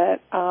 that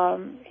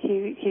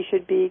he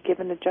should be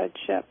given a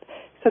judgeship.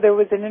 So there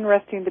was an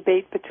interesting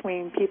debate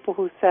between people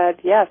who said,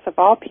 yes, of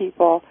all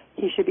people,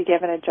 he should be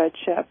given a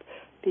judgeship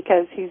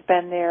because he's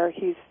been there,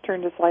 he's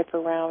turned his life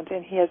around,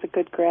 and he has a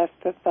good grasp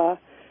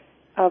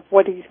of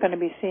what he's going to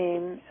be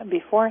seeing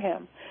before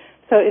him.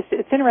 So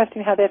it's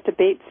interesting how that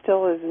debate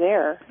still is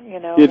there, you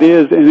know. It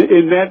is,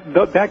 and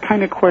that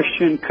kind of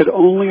question could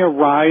only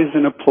arise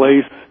in a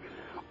place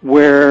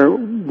where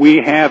we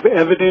have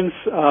evidence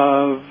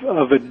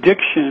of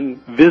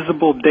addiction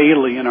visible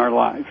daily in our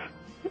lives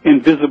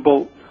and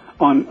visible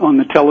on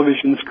the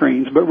television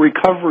screens, but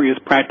recovery is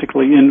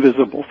practically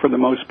invisible for the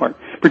most part,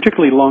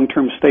 particularly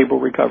long-term stable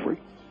recovery.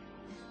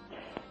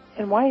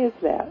 And why is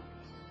that?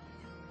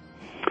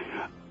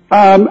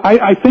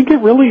 I think it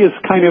really is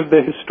kind of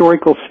the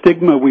historical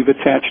stigma we've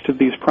attached to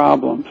these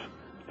problems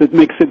that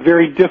makes it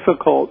very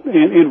difficult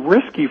and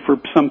risky for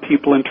some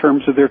people in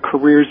terms of their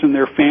careers and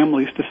their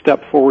families to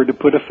step forward to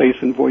put a face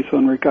and voice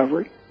on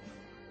recovery.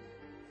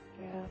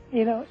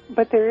 You know,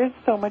 but there is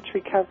so much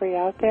recovery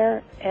out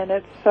there, and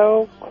it's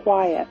so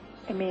quiet.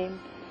 I mean,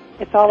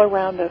 it's all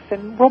around us.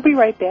 And we'll be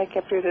right back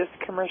after this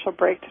commercial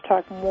break to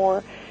talk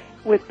more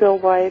with Bill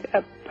White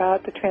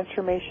about the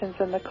transformations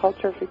in the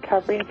culture of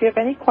recovery. If you have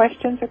any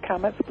questions or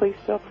comments, please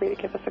feel free to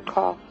give us a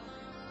call.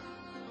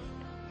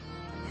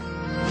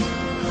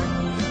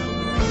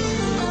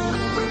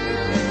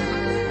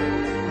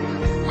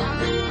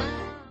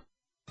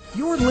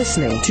 You're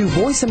listening to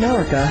Voice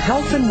America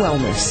Health and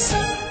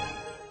Wellness.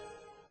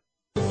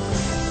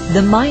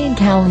 The Mayan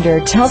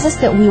calendar tells us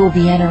that we will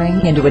be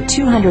entering into a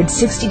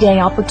 260-day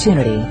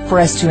opportunity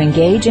for us to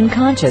engage in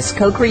conscious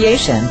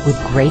co-creation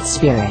with Great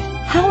Spirit.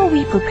 How will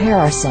we prepare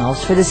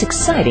ourselves for this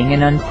exciting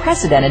and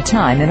unprecedented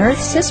time in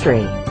Earth's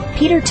history?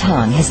 Peter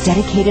Tong has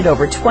dedicated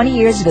over 20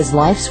 years of his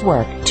life's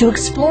work to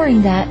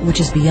exploring that which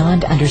is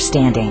beyond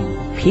understanding.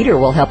 Peter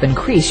will help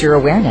increase your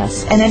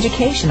awareness and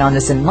education on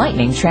this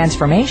enlightening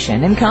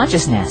transformation in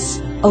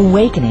consciousness.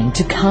 Awakening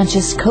to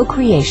Conscious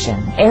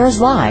Co-Creation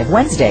airs live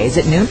Wednesdays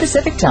at noon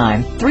Pacific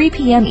Time, 3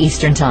 p.m.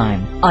 Eastern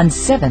Time on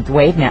 7th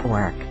Wave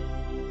Network.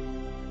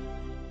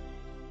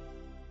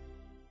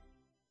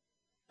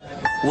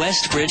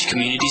 Westbridge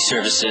Community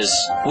Services.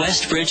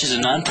 Westbridge is a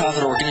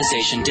nonprofit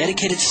organization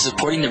dedicated to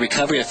supporting the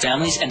recovery of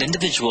families and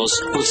individuals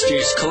who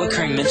experience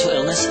co-occurring mental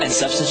illness and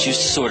substance use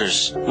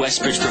disorders.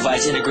 Westbridge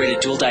provides integrated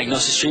dual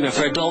diagnosis treatment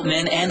for adult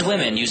men and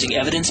women using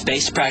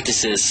evidence-based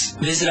practices.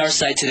 Visit our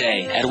site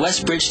today at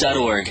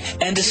westbridge.org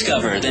and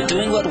discover that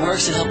doing what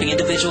works in helping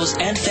individuals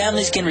and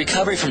families gain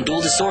recovery from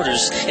dual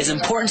disorders is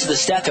important to the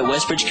staff at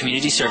Westbridge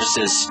Community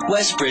Services.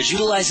 Westbridge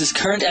utilizes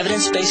current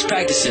evidence-based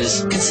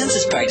practices,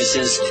 consensus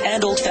practices,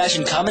 and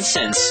old-fashioned common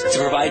sense to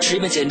provide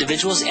treatment to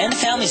individuals and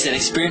families that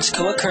experience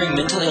co-occurring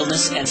mental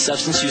illness and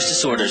substance use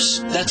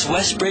disorders. That's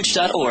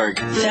westbridge.org,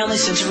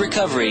 family-centered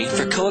recovery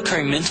for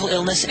co-occurring mental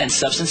illness and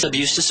substance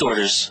abuse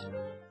disorders.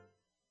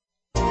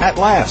 At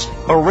last,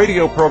 a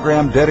radio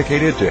program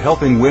dedicated to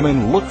helping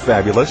women look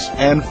fabulous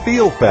and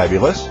feel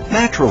fabulous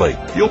naturally.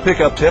 You'll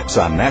pick up tips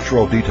on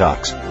natural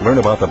detox, learn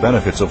about the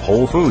benefits of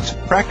whole foods,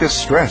 practice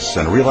stress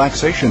and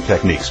relaxation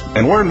techniques,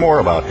 and learn more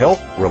about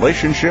health,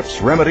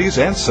 relationships, remedies,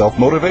 and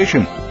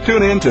self-motivation.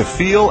 Tune in to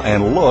Feel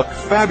and Look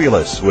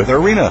Fabulous with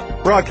Arena.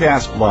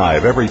 Broadcast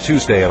live every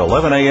Tuesday at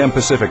 11 a.m.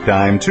 Pacific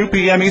Time, 2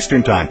 p.m.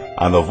 Eastern Time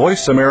on the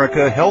Voice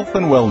America Health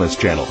and Wellness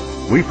Channel.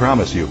 We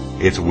promise you,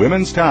 it's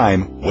women's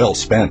time well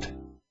spent.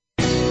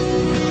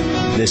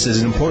 This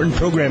is an important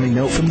programming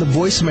note from the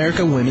Voice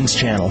America Women's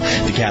Channel.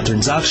 The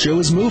Catherine Zox Show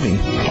is moving.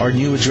 Our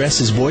new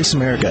address is Voice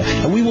America,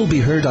 and we will be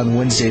heard on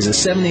Wednesdays at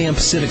 7 a.m.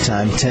 Pacific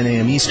Time, 10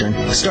 a.m. Eastern,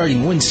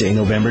 starting Wednesday,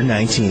 November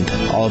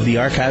 19th. All of the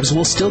archives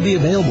will still be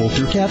available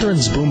through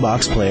Catherine's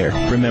Boombox player.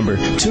 Remember,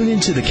 tune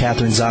into the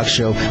Catherine Zox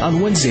Show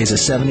on Wednesdays at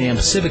 7 a.m.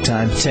 Pacific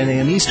Time, 10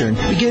 a.m. Eastern,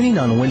 beginning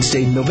on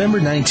Wednesday, November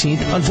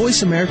 19th on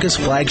Voice America's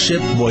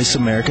flagship Voice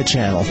America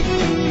channel.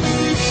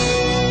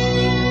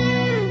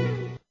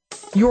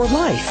 Your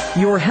life,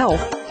 your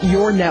health,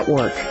 your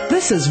network.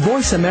 This is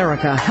Voice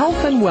America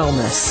Health and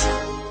Wellness.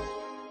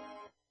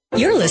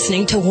 You're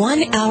listening to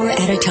 1 Hour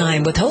at a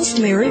Time with host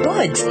Mary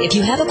Woods. If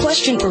you have a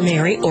question for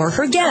Mary or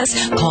her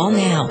guest, call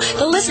now.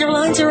 The listener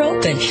lines are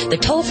open. The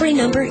toll-free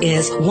number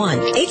is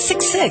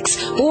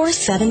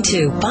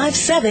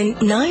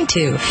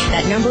 1-866-472-5792.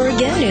 That number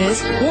again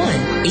is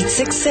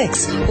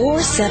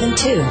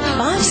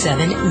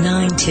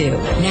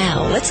 1-866-472-5792.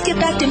 Now, let's get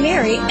back to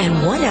Mary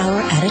and 1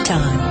 Hour at a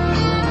Time.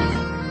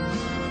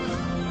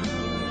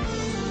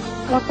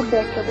 Welcome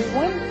back,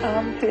 everyone.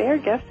 Today our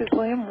guest is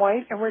William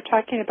White, and we're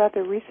talking about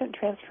the recent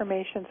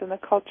transformations in the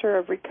culture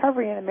of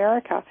recovery in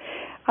America.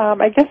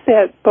 I guess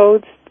that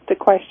bodes the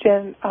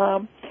question,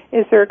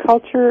 is there a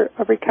culture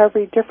of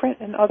recovery different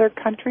in other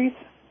countries?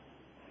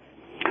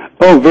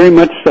 Oh, very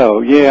much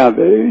so, yeah.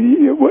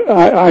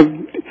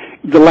 The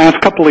last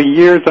couple of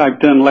years I've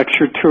done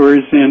lecture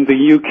tours in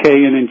the UK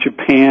and in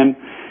Japan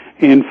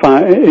and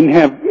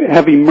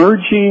have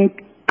emerging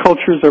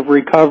cultures of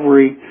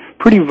recovery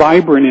pretty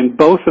vibrant in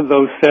both of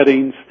those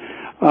settings,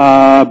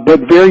 but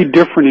very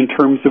different in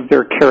terms of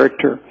their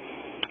character.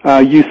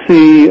 You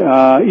see,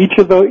 each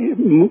of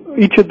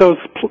those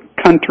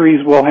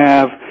countries will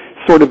have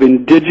sort of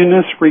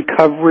indigenous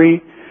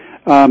recovery,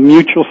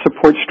 mutual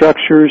support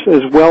structures,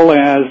 as well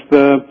as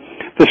the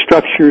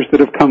structures that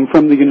have come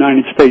from the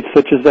United States,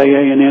 such as AA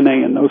and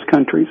NA in those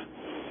countries.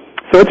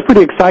 So it's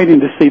pretty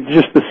exciting to see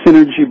just the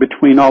synergy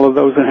between all of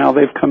those and how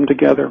they've come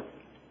together.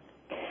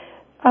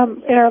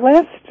 In our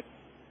last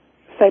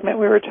segment,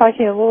 we were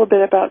talking a little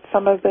bit about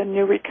some of the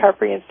new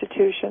recovery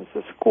institutions,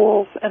 the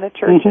schools and the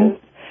churches.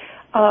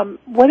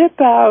 Mm-hmm. What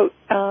about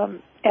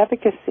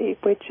advocacy,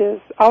 which has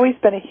always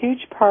been a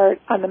huge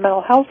part on the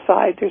mental health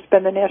side? There's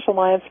been the National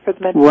Alliance for the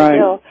Mentally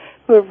Ill,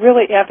 who have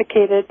really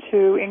advocated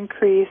to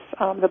increase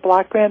the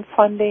block grant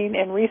funding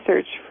and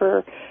research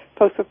for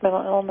folks with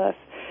mental illness.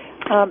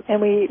 And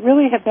we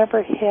really have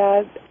never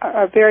had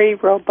a very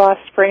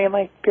robust, for any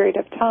length period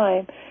of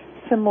time,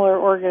 similar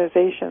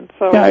organizations.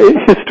 So yeah,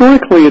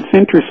 historically it's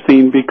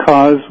interesting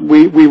because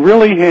we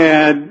really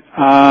had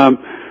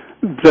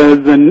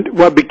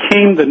what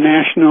became the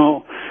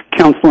National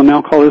Council on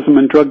Alcoholism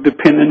and Drug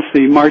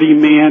Dependency. Marty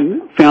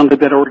Mann founded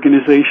that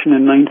organization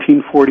in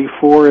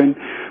 1944, and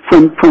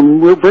from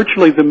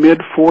virtually the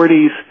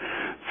mid-40s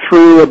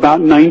through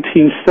about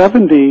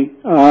 1970,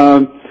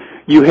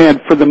 you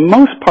had, for the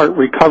most part,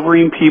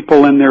 recovering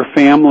people and their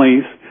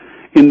families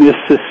in this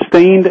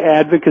sustained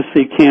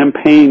advocacy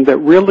campaign that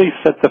really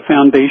set the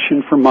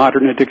foundation for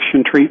modern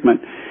addiction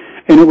treatment.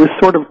 And it was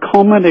sort of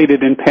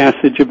culminated in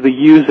passage of the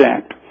Use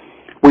Act,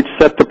 which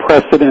set the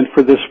precedent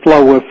for this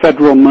flow of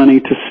federal money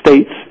to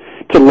states,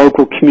 to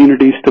local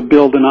communities to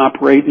build and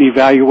operate and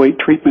evaluate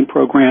treatment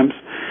programs.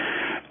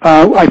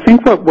 I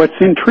think what's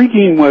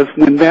intriguing was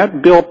when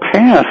that bill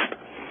passed,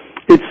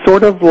 it's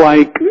sort of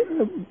like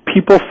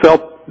people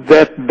felt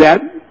that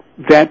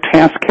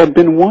task had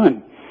been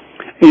won.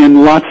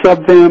 And lots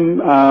of them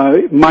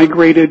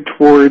migrated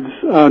towards,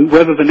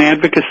 rather than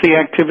advocacy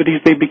activities,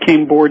 they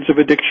became boards of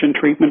addiction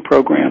treatment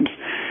programs.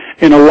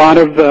 And a lot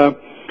of the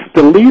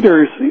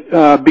leaders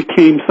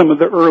became some of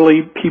the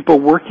early people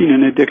working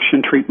in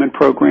addiction treatment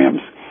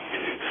programs.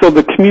 So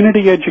the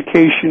community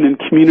education and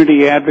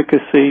community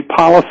advocacy,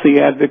 policy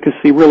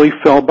advocacy really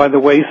fell by the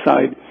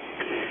wayside.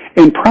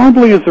 And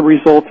probably as a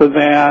result of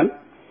that,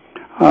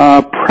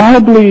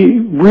 probably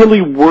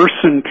really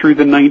worsened through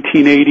the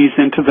 1980s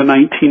into the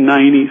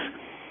 1990s.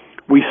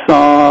 We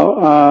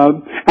saw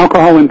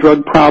alcohol and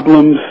drug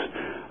problems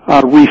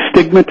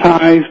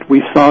re-stigmatized.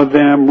 We saw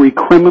them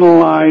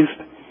recriminalized.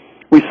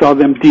 We saw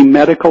them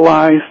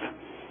demedicalized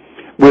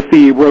with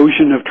the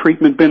erosion of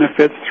treatment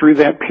benefits through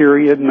that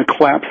period and the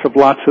collapse of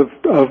lots of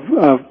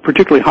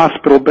particularly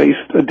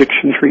hospital-based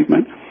addiction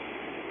treatment.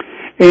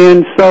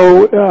 And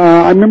so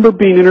I remember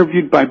being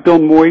interviewed by Bill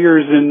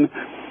Moyers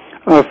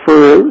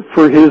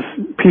for his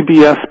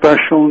PBS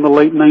special in the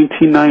late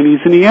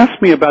 1990s, and he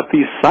asked me about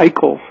these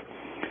cycles,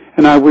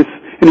 and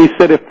he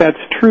said, if that's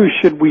true,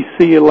 should we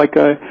see like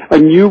a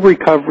new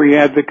recovery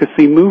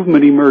advocacy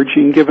movement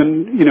emerging,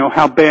 given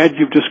how bad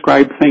you've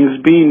described things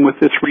being with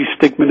this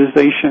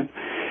re-stigmatization?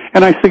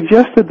 And I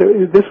suggested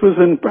that this was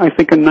in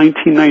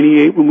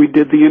 1998 when we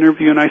did the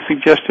interview, and I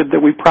suggested that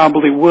we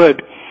probably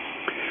would,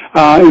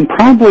 and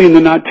probably in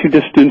the not too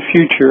distant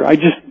future.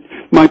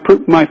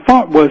 My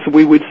thought was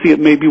we would see it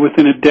maybe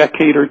within a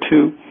decade or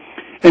two.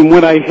 And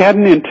what I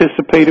hadn't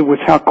anticipated was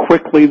how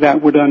quickly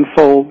that would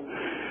unfold.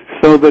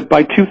 So that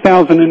by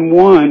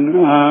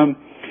 2001,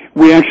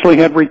 we actually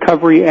had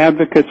recovery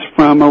advocates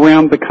from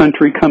around the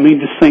country coming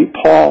to St.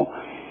 Paul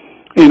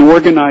and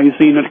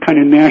organizing a kind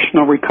of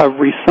national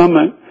recovery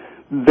summit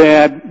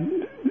that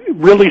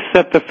really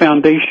set the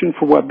foundation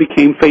for what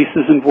became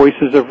Faces and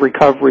Voices of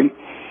Recovery.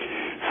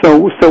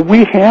 So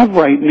we have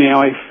right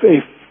now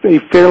a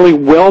fairly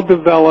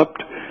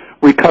well-developed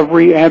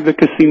recovery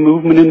advocacy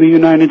movement in the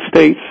United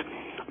States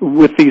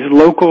with these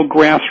local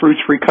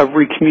grassroots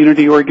recovery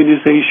community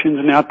organizations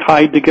now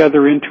tied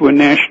together into a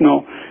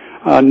national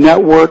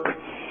network.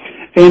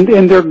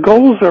 And their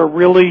goals are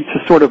really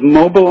to sort of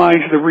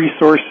mobilize the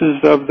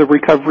resources of the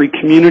recovery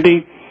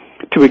community,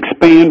 to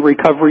expand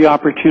recovery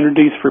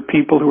opportunities for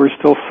people who are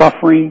still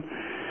suffering.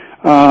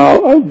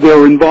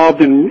 They're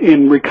involved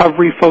in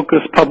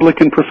recovery-focused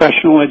public and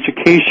professional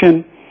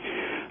education,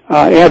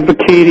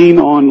 advocating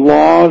on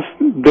laws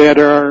that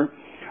are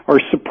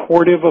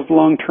supportive of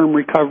long-term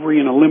recovery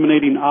and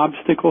eliminating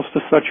obstacles to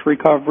such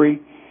recovery.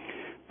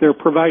 They're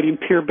providing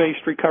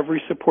peer-based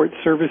recovery support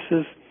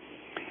services.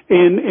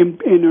 And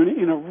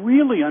in a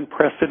really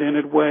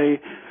unprecedented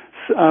way,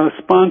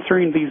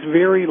 sponsoring these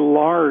very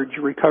large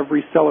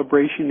recovery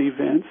celebration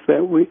events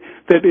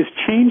that is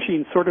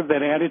changing sort of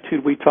that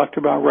attitude we talked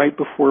about right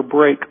before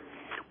break,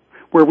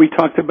 where we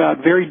talked about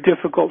very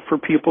difficult for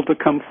people to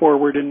come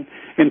forward and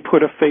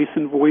put a face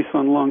and voice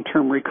on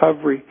long-term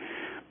recovery.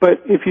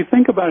 But if you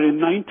think about it,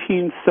 in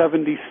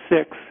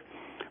 1976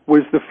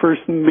 was the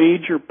first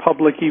major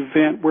public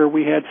event where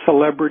we had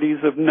celebrities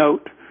of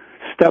note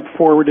step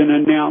forward and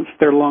announce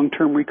their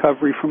long-term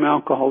recovery from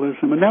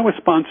alcoholism. And that was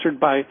sponsored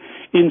by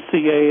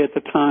NCA at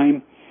the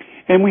time.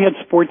 And we had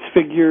sports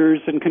figures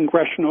and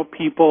congressional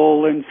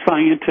people and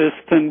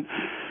scientists and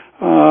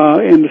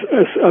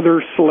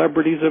other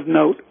celebrities of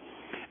note.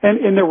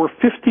 And there were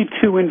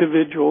 52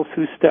 individuals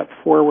who stepped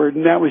forward,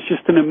 and that was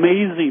just an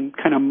amazing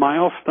kind of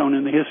milestone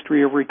in the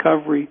history of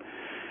recovery.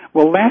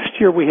 Well, last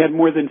year we had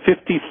more than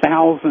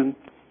 50,000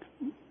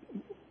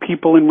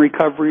 people in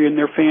recovery and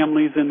their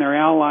families and their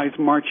allies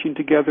marching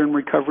together in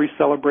recovery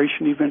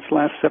celebration events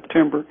last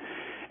September.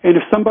 And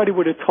if somebody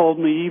would have told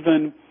me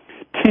even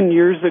 10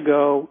 years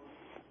ago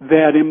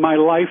that in my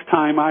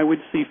lifetime I would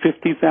see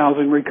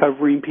 50,000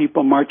 recovering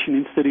people marching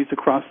in cities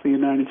across the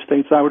United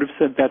States, I would have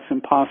said that's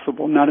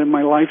impossible, not in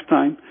my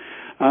lifetime.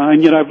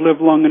 And yet I've lived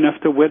long enough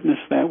to witness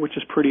that, which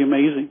is pretty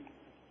amazing.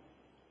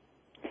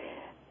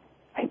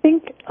 I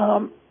think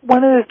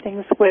one of the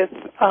things with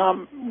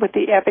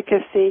the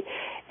advocacy,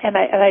 and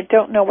I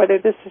don't know whether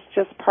this is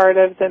just part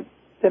of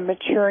the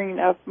maturing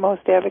of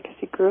most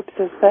advocacy groups,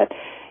 is that,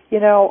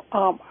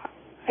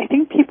 I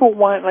think people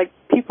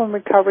in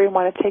recovery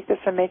want to take this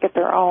and make it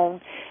their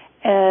own.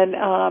 And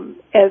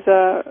as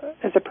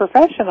a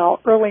professional,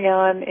 early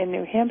on in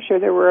New Hampshire,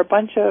 there were a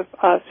bunch of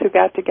us who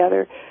got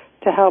together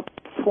to help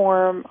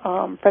form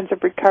Friends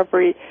of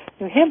Recovery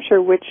New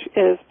Hampshire, which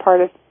is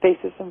part of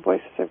Faces and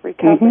Voices of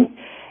Recovery. Mm-hmm.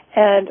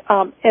 And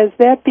as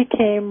that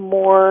became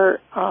more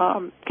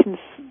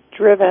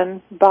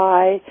driven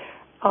by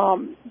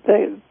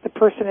the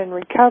person in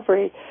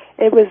recovery,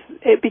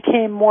 it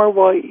became more,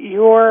 well,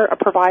 you're a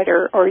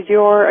provider or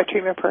you're a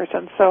treatment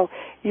person, so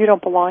you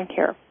don't belong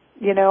here.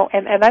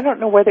 And I don't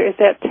know whether, is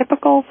that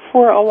typical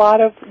for a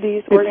lot of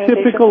these organizations?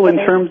 It's typical in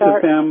terms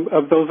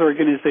of those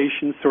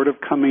organizations sort of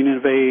coming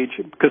of age,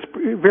 because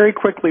very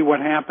quickly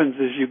what happens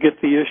is you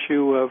get the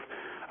issue of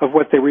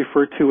what they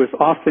refer to as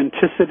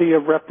authenticity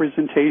of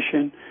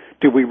representation.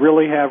 Do we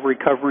really have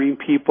recovering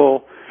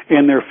people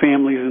and their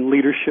families in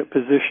leadership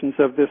positions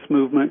of this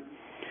movement?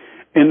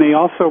 And they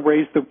also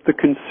raise the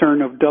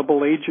concern of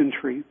double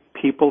agentry,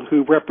 people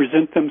who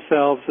represent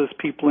themselves as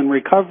people in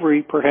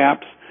recovery,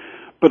 perhaps,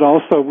 but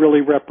also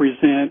really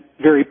represent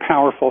very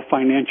powerful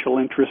financial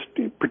interest,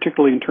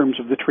 particularly in terms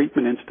of the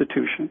treatment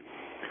institution.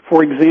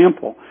 For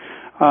example,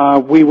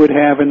 we would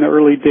have in the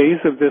early days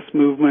of this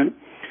movement,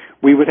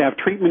 we would have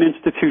treatment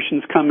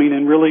institutions coming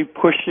and really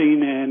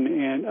pushing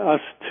and us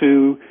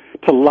to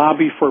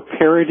lobby for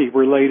parity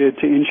related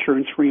to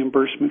insurance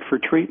reimbursement for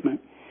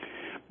treatment.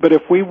 But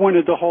if we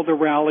wanted to hold a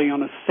rally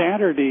on a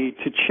Saturday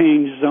to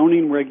change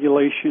zoning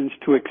regulations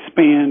to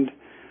expand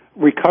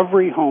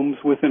recovery homes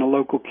within a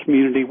local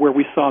community where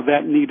we saw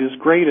that need is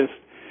greatest,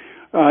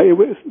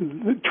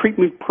 the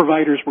treatment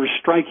providers were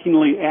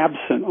strikingly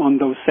absent on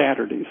those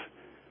Saturdays,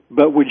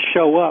 but would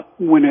show up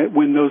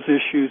when those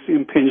issues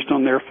impinged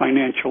on their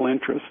financial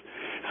interests.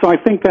 So I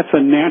think that's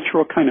a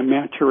natural kind of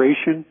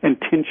maturation and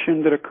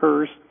tension that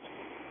occurs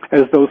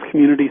as those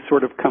communities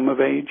sort of come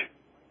of age.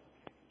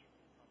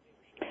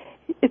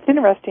 It's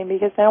interesting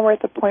because now we're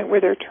at the point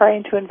where they're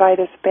trying to invite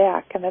us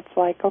back, and it's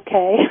like,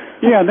 okay.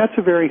 Yeah, that's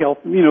a very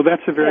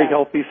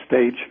healthy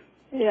stage.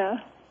 Yeah.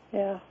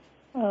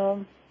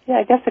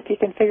 I guess if you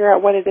can figure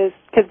out what it is,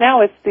 because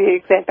now it's the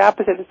exact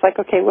opposite. It's like,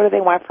 okay, what do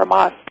they want from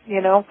us?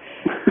 So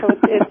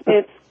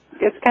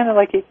it's kind of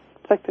like it's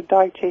like the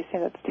dog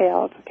chasing its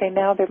tail. It's okay.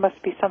 Now there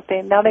must be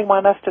something. Now they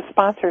want us to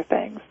sponsor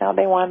things. Now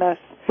they want us.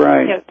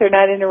 Right. They're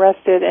not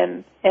interested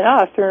in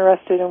us. They're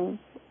interested in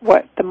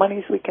what the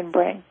monies we can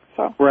bring.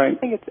 So right.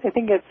 I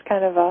think it's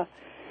kind of a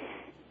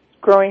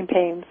growing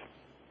pains.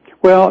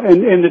 Well,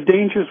 and the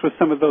dangers with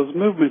some of those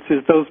movements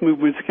is those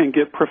movements can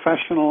get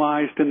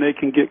professionalized and they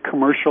can get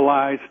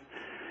commercialized.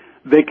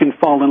 They can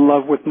fall in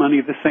love with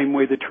money the same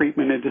way the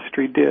treatment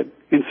industry did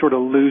and sort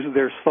of lose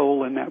their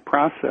soul in that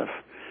process.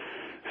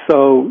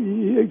 So,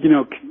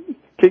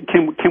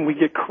 can we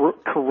get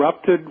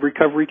corrupted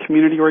recovery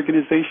community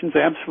organizations?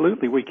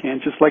 Absolutely we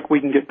can, just like we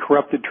can get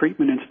corrupted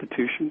treatment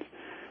institutions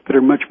that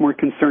are much more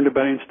concerned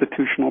about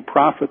institutional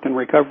profit than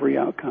recovery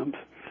outcomes.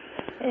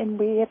 And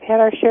we have had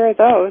our share of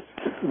those.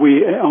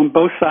 On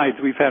both sides,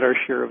 we've had our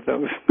share of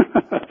those.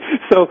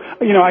 So,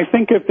 I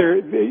think if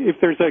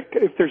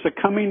there's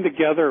a coming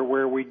together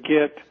where we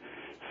get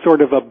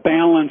sort of a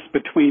balance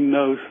between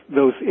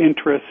those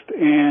interests,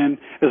 and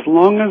as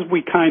long as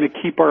we kind of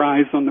keep our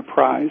eyes on the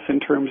prize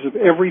in terms of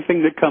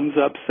everything that comes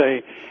up,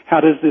 say, how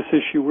does this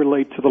issue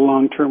relate to the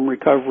long-term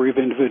recovery of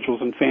individuals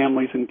and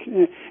families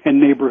and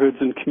neighborhoods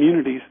and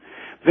communities,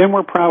 then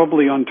we're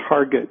probably on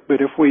target.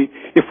 But if we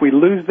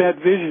lose that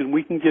vision,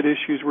 we can get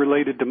issues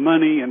related to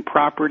money and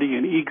property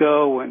and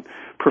ego and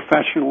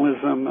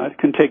professionalism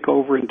can take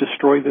over and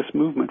destroy this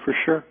movement for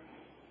sure.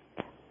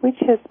 Which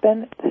has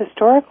been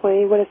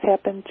historically what has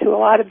happened to a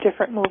lot of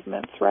different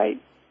movements, right?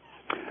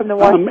 From the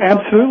one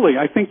absolutely.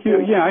 I think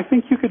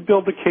you could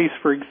build a case,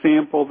 for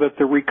example, that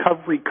the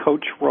recovery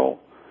coach role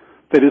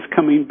that is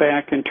coming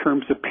back in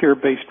terms of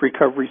peer-based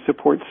recovery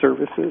support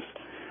services,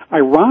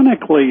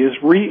 ironically, is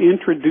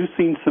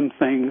reintroducing some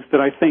things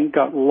that I think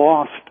got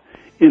lost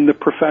in the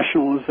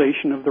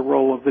professionalization of the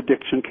role of the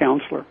addiction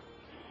counselor.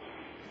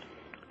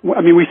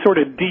 I mean, we sort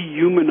of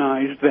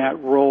dehumanized that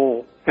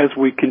role as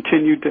we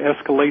continued to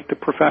escalate the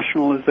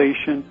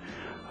professionalization,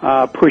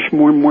 push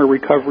more and more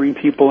recovering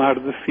people out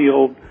of the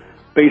field,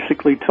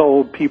 basically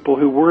told people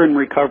who were in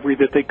recovery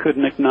that they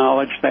couldn't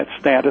acknowledge that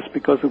status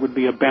because it would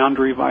be a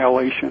boundary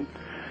violation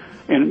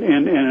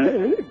and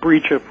a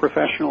breach of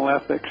professional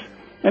ethics.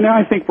 And now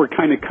I think we're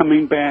kind of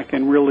coming back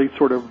and really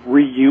sort of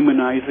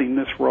rehumanizing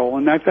this role,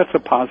 and that's a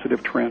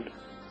positive trend.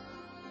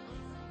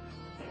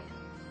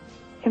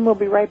 And we'll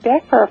be right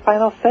back for our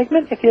final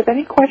segment. If you have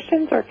any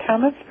questions or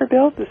comments for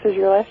Bill, this is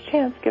your last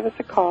chance. Give us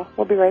a call.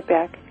 We'll be right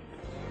back.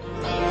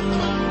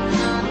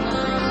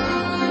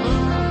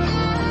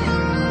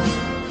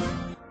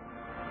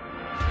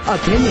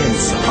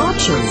 Opinions,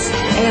 options,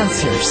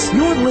 answers.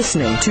 You're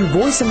listening to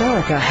Voice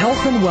America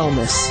Health and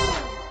Wellness.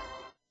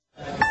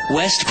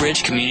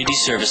 Westbridge Community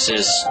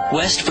Services.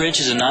 Westbridge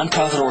is a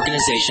nonprofit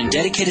organization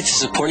dedicated to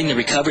supporting the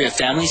recovery of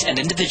families and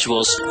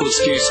individuals who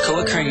experience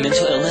co-occurring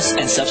mental illness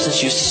and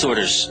substance use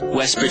disorders.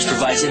 Westbridge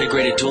provides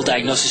integrated dual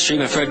diagnosis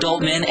treatment for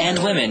adult men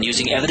and women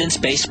using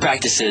evidence-based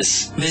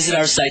practices. Visit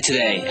our site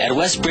today at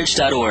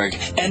westbridge.org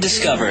and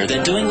discover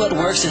that doing what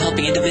works in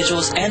helping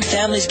individuals and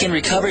families gain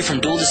recovery from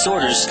dual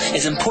disorders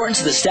is important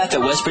to the staff at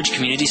Westbridge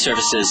Community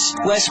Services.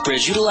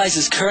 Westbridge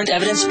utilizes current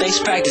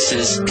evidence-based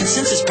practices,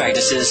 consensus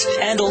practices,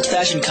 and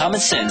old-fashioned common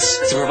sense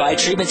to provide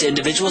treatment to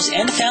individuals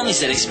and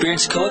families that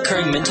experience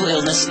co-occurring mental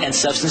illness and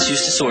substance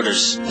use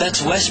disorders.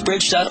 That's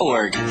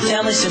westbridge.org,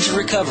 family-centered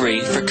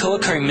recovery for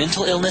co-occurring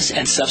mental illness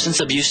and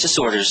substance abuse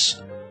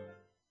disorders.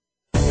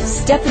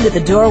 Step into the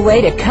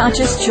doorway to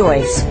conscious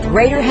choice,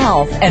 greater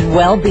health, and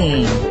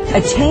well-being.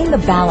 Attain the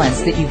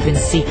balance that you've been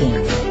seeking.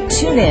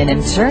 Tune in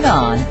and turn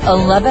on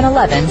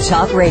 1111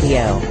 Talk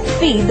Radio.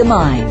 Feed the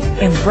mind.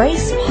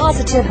 Embrace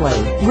positively.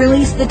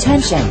 Release the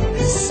tension.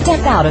 Step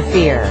out of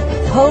fear.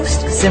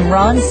 Host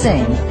Simran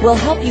Singh will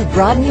help you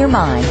broaden your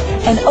mind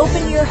and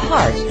open your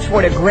heart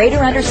toward a greater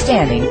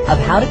understanding of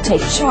how to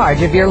take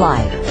charge of your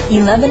life.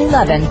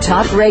 1111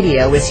 Talk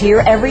Radio is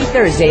here every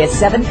Thursday at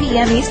 7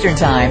 p.m. Eastern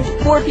Time,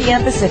 4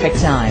 p.m. Pacific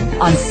Time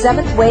on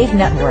 7th Wave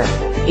Network.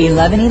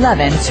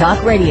 1111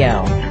 Talk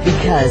Radio,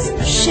 because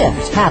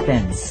shift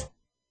happens.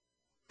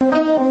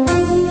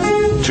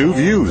 Two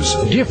views,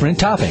 different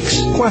topics,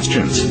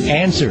 questions,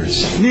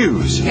 answers,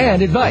 news,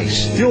 and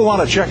advice. You'll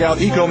want to check out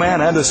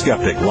Eco-Man and the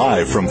Skeptic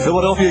live from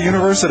Philadelphia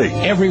University.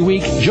 Every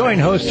week, join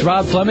hosts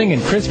Rob Fleming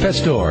and Chris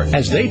Pastor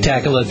as they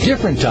tackle a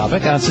different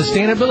topic on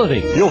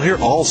sustainability. You'll hear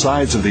all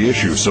sides of the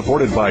issue,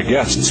 supported by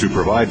guests who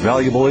provide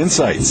valuable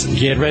insights.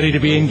 Get ready to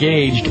be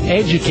engaged,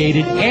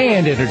 educated,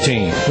 and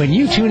entertained when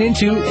you tune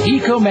into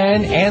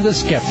Eco-Man and the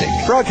Skeptic.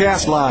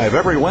 Broadcast live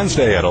every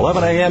Wednesday at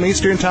 11 a.m.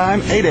 Eastern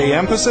Time, 8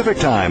 a.m. Pacific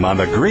Time on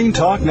the Green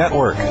Talk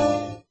Network.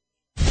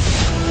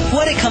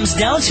 What it comes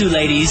down to,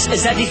 ladies,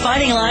 is that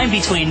defining line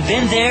between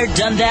been there,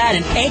 done that,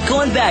 and ain't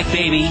going back,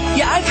 baby.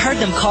 Yeah, I've heard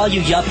them call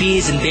you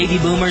yuppies and baby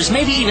boomers,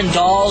 maybe even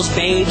dolls,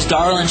 babes,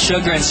 darling,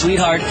 sugar, and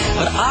sweetheart,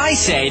 but I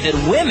say that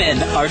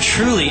women are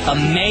truly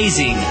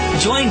amazing.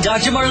 Join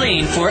Dr.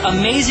 Marlene for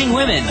Amazing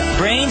Women,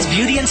 Brains,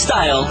 Beauty, and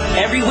Style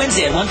every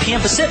Wednesday at 1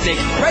 p.m. Pacific,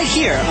 right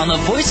here on the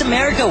Voice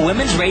America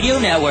Women's Radio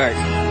Network.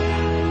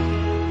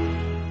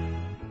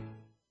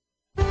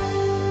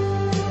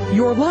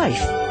 Your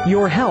life,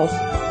 your health,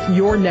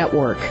 your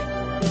network.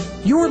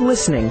 You're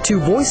listening to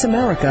Voice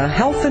America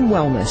Health and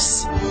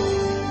Wellness.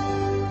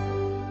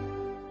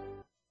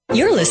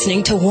 You're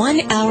listening to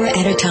 1 Hour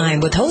at a Time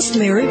with host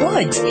Mary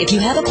Woods. If you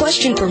have a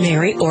question for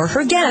Mary or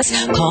her guest,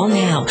 call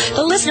now.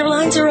 The listener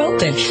lines are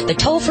open. The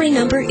toll-free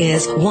number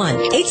is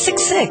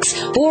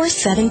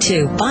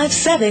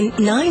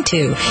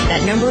 1-866-472-5792.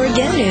 That number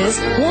again is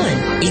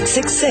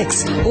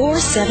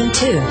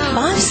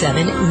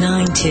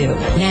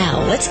 1-866-472-5792.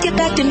 Now, let's get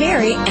back to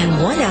Mary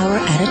and 1 Hour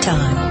at a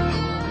Time.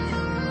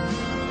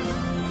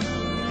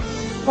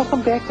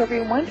 Welcome back,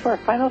 everyone, to our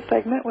final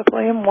segment with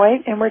William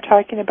White, and we're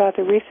talking about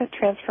the recent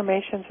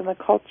transformations in the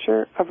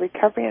culture of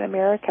recovery in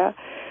America.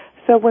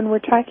 So when we're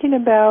talking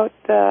about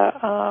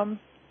the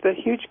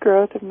huge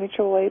growth of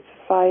mutual aid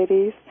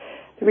societies,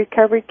 the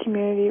recovery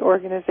community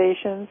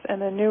organizations, and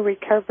the new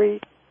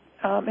recovery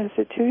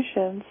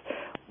institutions,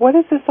 what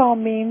does this all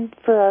mean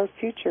for our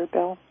future,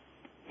 Bill?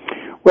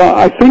 Well,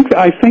 I think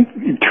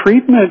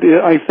treatment,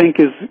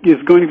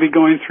 is going to be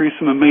going through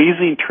some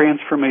amazing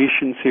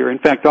transformations here. In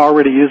fact,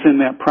 already is in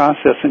that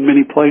process in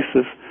many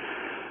places.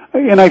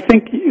 And I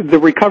think the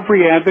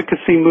recovery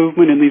advocacy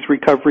movement and these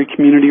recovery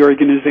community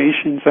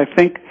organizations, I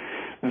think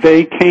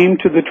they came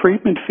to the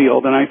treatment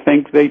field, and I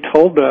think they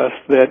told us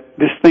that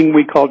this thing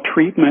we call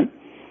treatment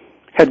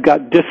had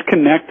got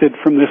disconnected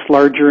from this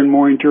larger and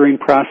more enduring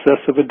process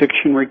of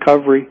addiction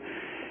recovery.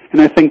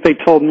 And I think they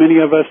told many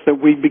of us that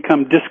we'd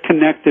become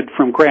disconnected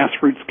from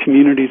grassroots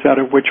communities out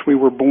of which we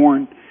were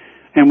born.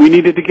 And we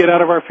needed to get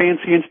out of our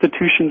fancy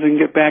institutions and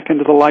get back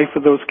into the life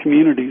of those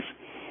communities.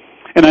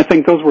 And I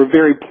think those were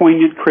very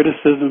poignant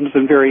criticisms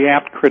and very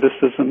apt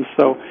criticisms.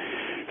 So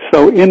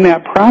in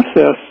that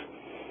process,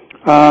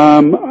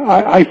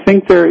 I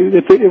think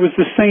it was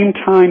the same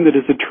time that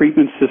as a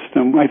treatment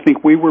system, I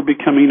think we were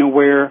becoming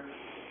aware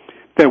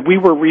that we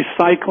were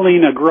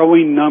recycling a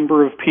growing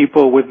number of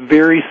people with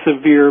very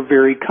severe,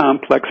 very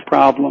complex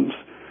problems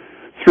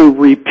through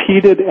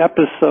repeated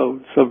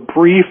episodes of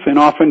brief and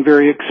often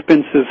very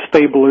expensive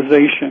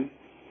stabilization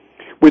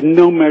with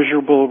no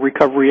measurable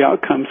recovery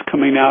outcomes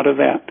coming out of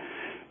that,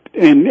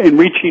 and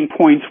reaching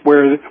points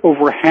where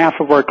over half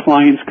of our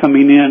clients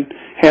coming in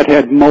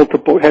had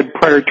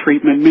prior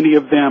treatment, many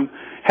of them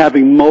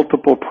having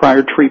multiple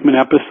prior treatment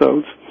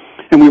episodes,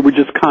 and we were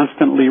just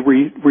constantly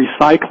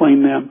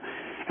recycling them.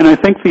 And I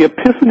think the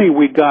epiphany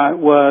we got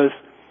was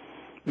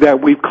that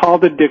we've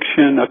called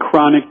addiction a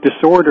chronic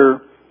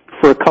disorder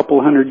for a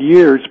couple hundred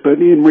years, but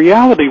in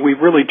reality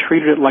we've really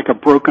treated it like a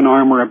broken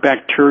arm or a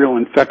bacterial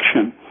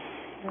infection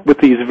with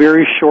these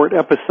very short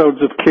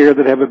episodes of care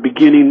that have a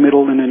beginning,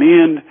 middle, and an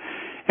end,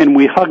 and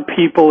we hug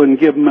people and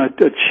give them a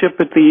chip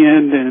at the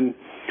end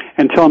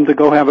and tell them to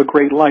go have a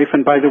great life,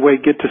 and by the way,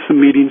 get to some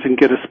meetings and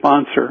get a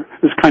sponsor.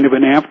 It's kind of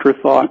an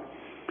afterthought.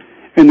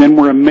 And then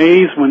we're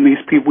amazed when we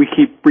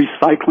keep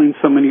recycling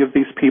so many of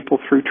these people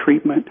through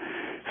treatment.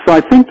 So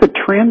I think the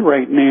trend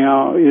right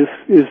now is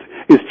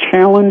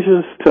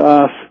challenges to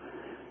us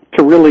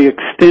to really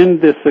extend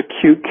this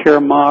acute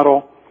care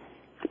model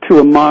to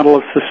a model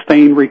of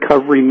sustained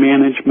recovery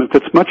management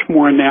that's much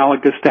more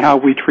analogous to how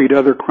we treat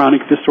other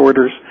chronic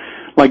disorders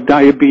like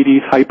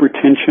diabetes,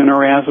 hypertension,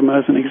 or asthma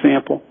as an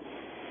example.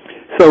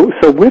 So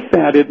with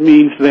that, it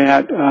means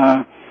that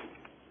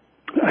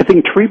I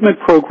think treatment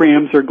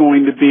programs are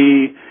going to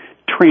be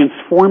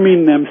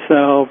transforming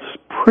themselves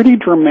pretty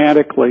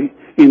dramatically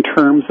in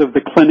terms of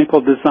the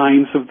clinical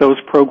designs of those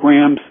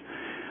programs.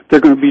 They're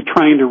going to be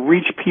trying to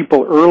reach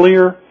people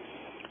earlier.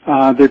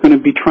 They're going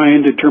to be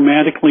trying to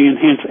dramatically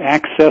enhance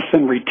access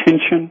and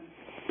retention.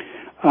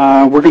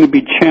 We're going to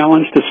be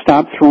challenged to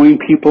stop throwing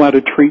people out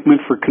of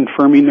treatment for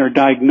confirming their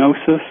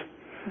diagnosis.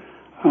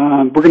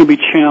 We're going to be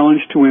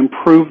challenged to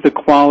improve the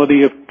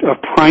quality of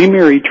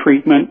primary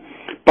treatment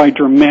by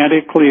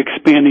dramatically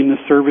expanding the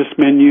service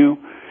menu.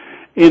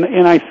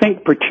 And I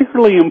think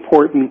particularly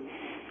important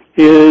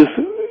is,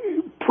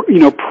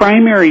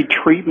 primary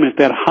treatment,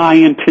 that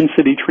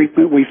high-intensity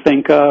treatment we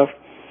think of.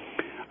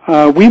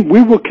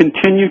 We will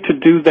continue to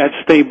do that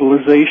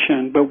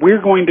stabilization, but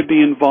we're going to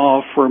be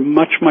involved for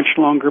much, much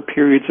longer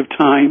periods of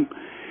time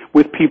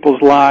with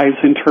people's lives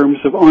in terms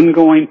of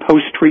ongoing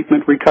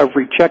post-treatment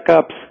recovery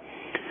checkups,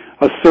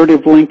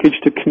 assertive linkage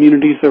to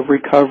communities of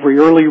recovery,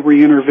 early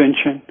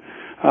reintervention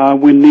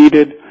when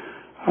needed,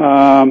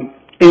 and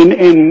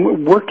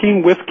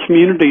working with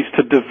communities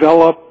to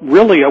develop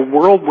really a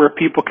world where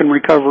people can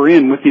recover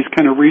in with these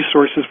kind of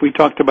resources we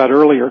talked about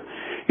earlier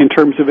in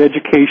terms of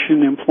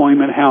education,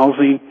 employment,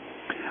 housing,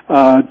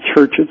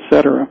 church,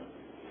 etc.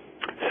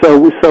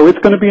 So it's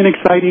going to be an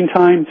exciting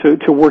time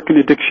to work in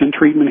addiction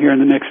treatment here in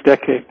the next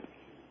decade.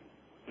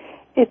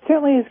 It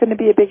certainly is going to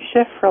be a big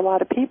shift for a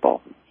lot of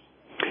people.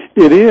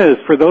 It is.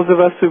 For those of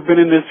us who've been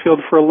in this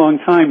field for a long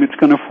time, it's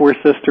going to force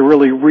us to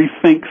really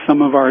rethink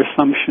some of our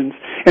assumptions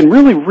and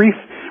really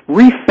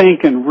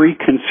rethink and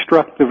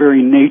reconstruct the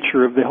very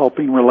nature of the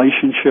helping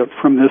relationship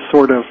from this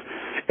sort of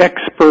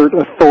expert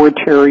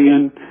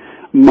authoritarian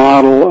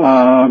model,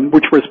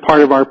 which was part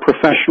of our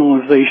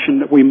professionalization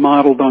that we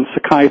modeled on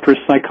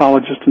psychiatrists,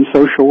 psychologists, and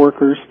social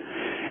workers,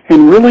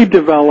 and really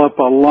develop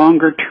a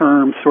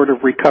longer-term sort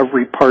of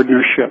recovery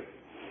partnership.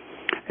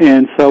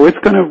 And so it's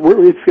going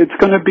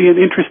to be an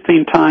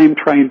interesting time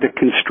trying to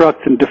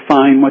construct and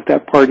define what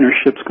that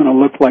partnership's going to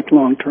look like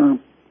long term.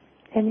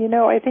 And, you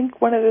know, I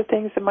think one of the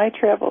things in my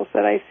travels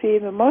that I see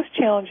the most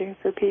challenging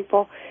for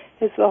people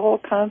is the whole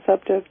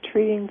concept of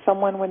treating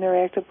someone when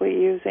they're actively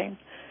using.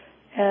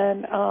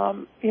 And,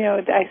 you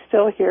know, I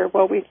still hear,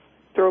 well, we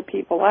throw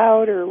people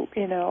out, or,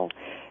 you know,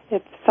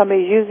 if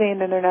somebody's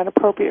using and they're not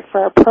appropriate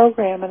for our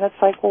program, and it's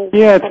like, well...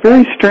 Yeah, it's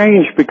very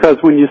strange because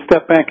when you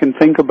step back and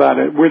think about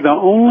it, we're the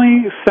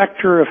only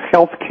sector of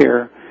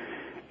healthcare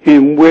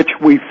in which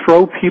we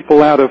throw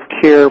people out of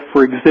care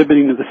for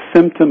exhibiting the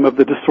symptom of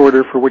the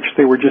disorder for which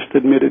they were just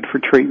admitted for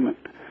treatment.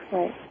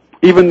 Right.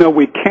 Even though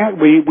we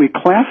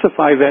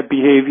classify that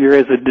behavior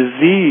as a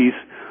disease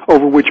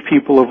over which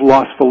people have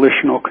lost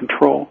volitional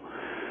control.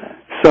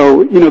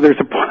 So, you know, there's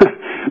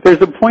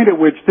a point at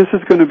which this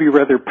is going to be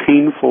rather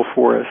painful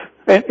for us.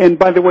 And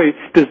by the way,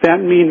 does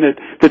that mean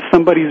that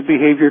somebody's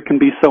behavior can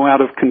be so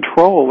out of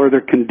control or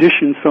their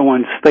condition so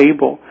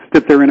unstable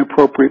that they're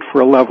inappropriate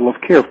for a level of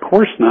care? Of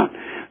course not.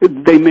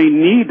 They may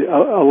need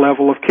a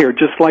level of care.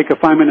 Just like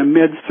if I'm in a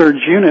med-surg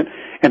unit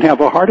and have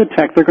a heart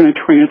attack, they're going to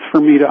transfer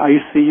me to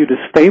ICU to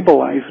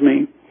stabilize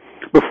me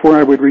before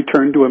I would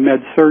return to a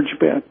med-surg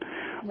bed.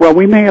 Well,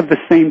 we may have the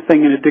same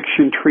thing in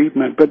addiction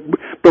treatment, but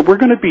we're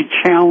going to be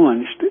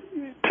challenged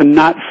to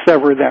not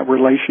sever that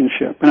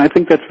relationship, and I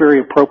think that's very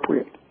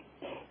appropriate.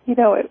 You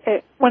know,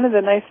 one of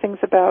the nice things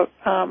about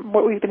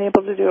what we've been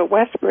able to do at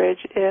Westbridge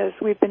is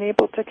we've been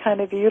able to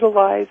kind of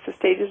utilize the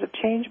stages of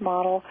change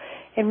model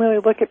and really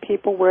look at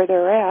people where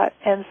they're at,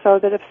 and so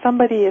that if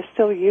somebody is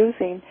still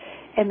using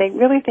and they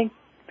really think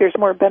there's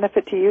more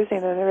benefit to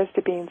using than there is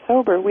to being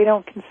sober, we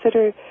don't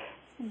consider...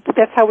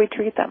 That's how we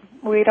treat them.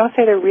 We don't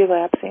say they're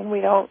relapsing.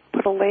 We don't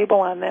put a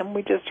label on them.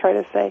 We just try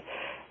to say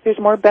there's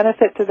more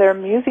benefit to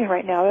them using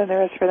right now than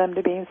there is for them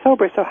to being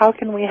sober. So how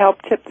can we help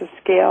tip the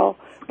scale?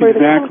 What are the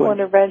clinical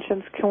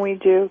interventions can we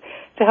do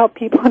to help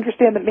people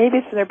understand that maybe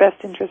it's in their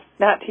best interest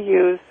not to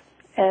use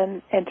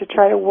and to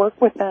try to work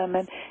with them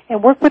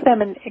and work with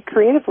them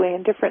creatively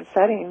in different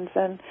settings.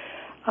 And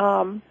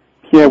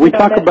we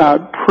talk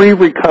about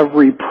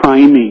pre-recovery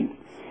priming.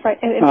 Right.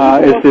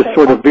 As this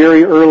sort of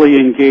very early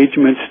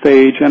engagement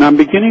stage, and I'm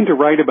beginning to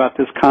write about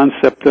this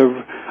concept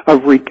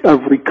of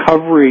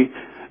recovery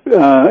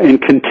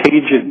and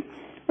contagion.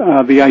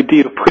 The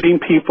idea of putting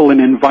people in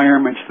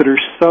environments that are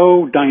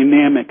so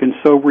dynamic and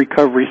so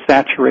recovery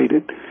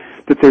saturated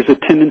that there's a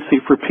tendency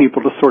for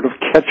people to sort of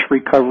catch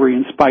recovery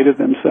in spite of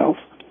themselves.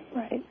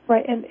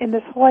 Right. And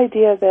this whole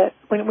idea that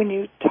when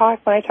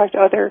I talk to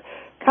other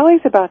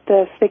colleagues about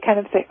this, they kind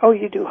of say, "Oh,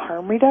 you do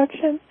harm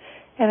reduction,"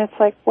 and it's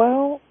like,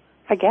 well,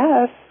 I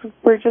guess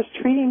we're just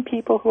treating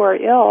people who are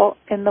ill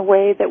in the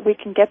way that we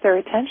can get their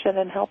attention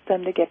and help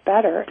them to get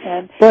better.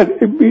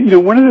 But, you know,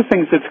 one of the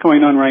things that's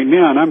going on right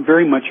now, and I'm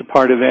very much a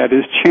part of that,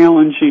 is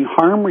challenging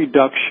harm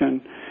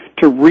reduction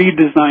to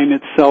redesign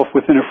itself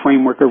within a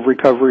framework of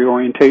recovery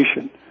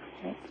orientation.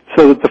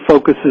 So that the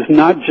focus is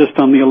not just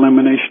on the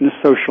elimination of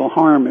social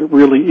harm. It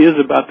really is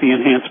about the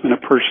enhancement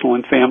of personal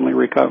and family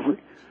recovery.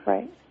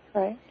 Right.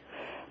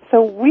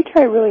 So we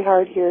try really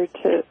hard here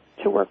to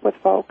work with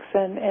folks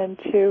and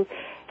to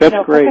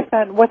focus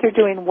on what they're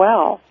doing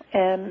well,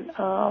 and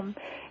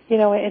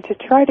and to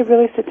try to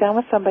really sit down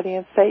with somebody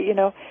and say,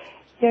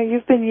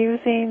 you've been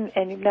using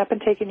and you've not been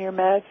taking your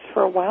meds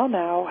for a while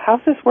now.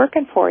 How's this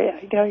working for you?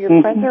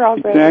 Your friends are all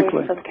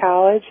graduating from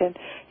college, and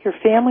your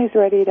family's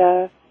ready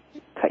to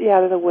cut you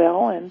out of the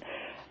will, and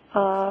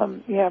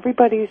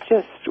everybody's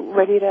just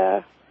ready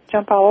to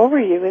jump all over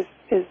you.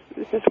 Is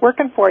this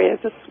working for you? Is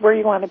this where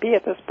you want to be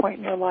at this point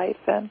in your life?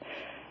 And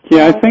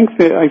I think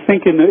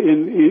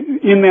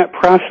in that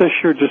process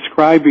you're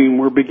describing,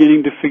 we're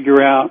beginning to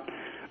figure out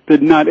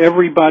that not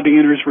everybody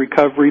enters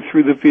recovery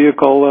through the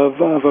vehicle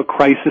of a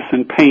crisis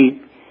and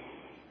pain.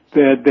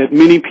 That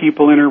many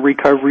people enter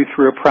recovery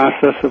through a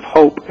process of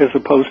hope as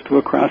opposed to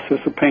a process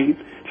of pain.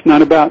 It's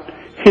not about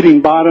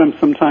hitting bottom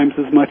sometimes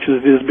as much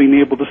as it is being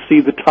able to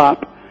see the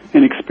top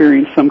and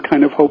experience some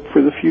kind of hope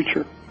for the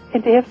future.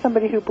 And to have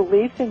somebody who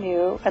believes in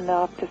you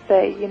enough to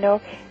say,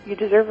 you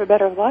deserve a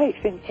better life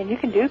and you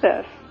can do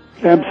this.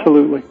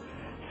 Absolutely.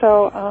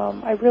 So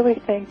I really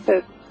think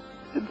that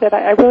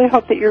I really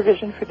hope that your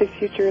vision for the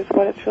future is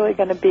what it's really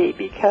going to be,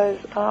 because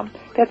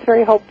that's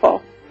very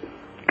hopeful.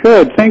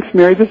 Good. Thanks,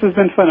 Mary. This has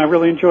been fun. I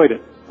really enjoyed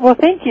it. Well,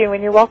 thank you,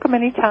 and you're welcome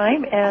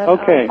anytime. And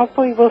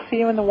hopefully we'll see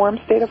you in the warm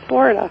state of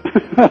Florida.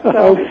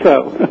 Hope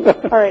so.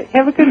 All right.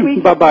 Have a good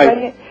week. Bye-bye.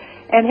 Everybody,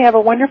 and have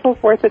a wonderful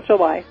 4th of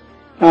July.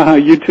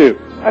 You too.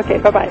 Okay,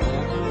 bye-bye.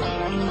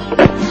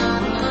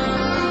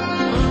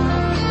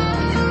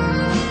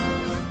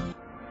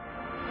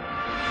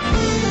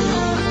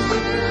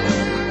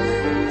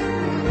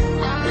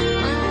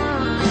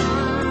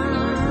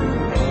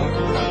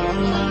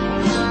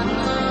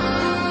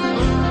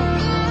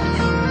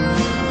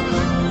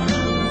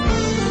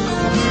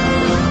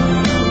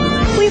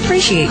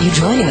 appreciate you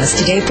joining us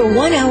today for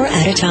 1 hour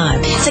at a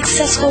time.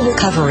 Successful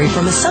recovery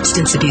from a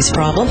substance abuse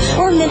problem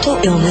or mental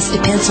illness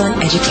depends on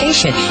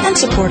education and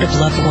support of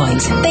loved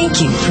ones.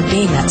 Thank you for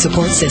being that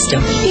support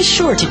system. Be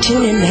sure to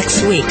tune in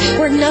next week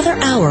for another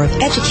hour of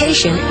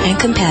education and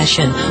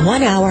compassion,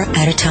 1 hour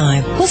at a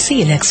time. We'll see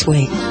you next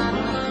week.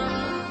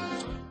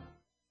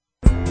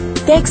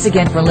 Thanks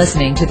again for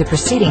listening to the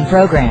preceding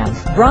program,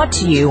 brought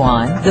to you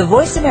on the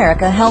Voice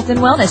America Health and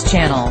Wellness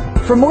Channel.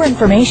 For more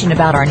information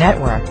about our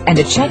network and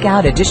to check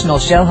out additional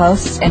show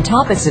hosts and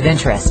topics of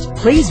interest,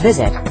 please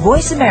visit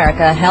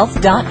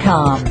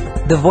voiceamericahealth.com.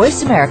 The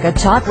Voice America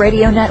Talk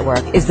Radio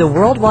Network is the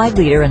worldwide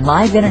leader in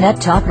live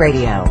Internet talk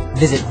radio.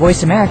 Visit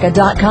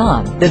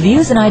voiceamerica.com. The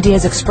views and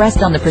ideas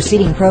expressed on the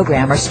preceding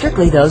program are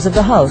strictly those of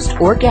the host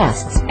or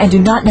guests and do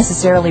not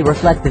necessarily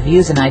reflect the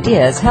views and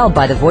ideas held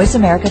by the Voice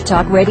America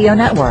Talk Radio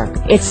Network,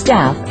 its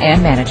staff,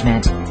 and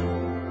management.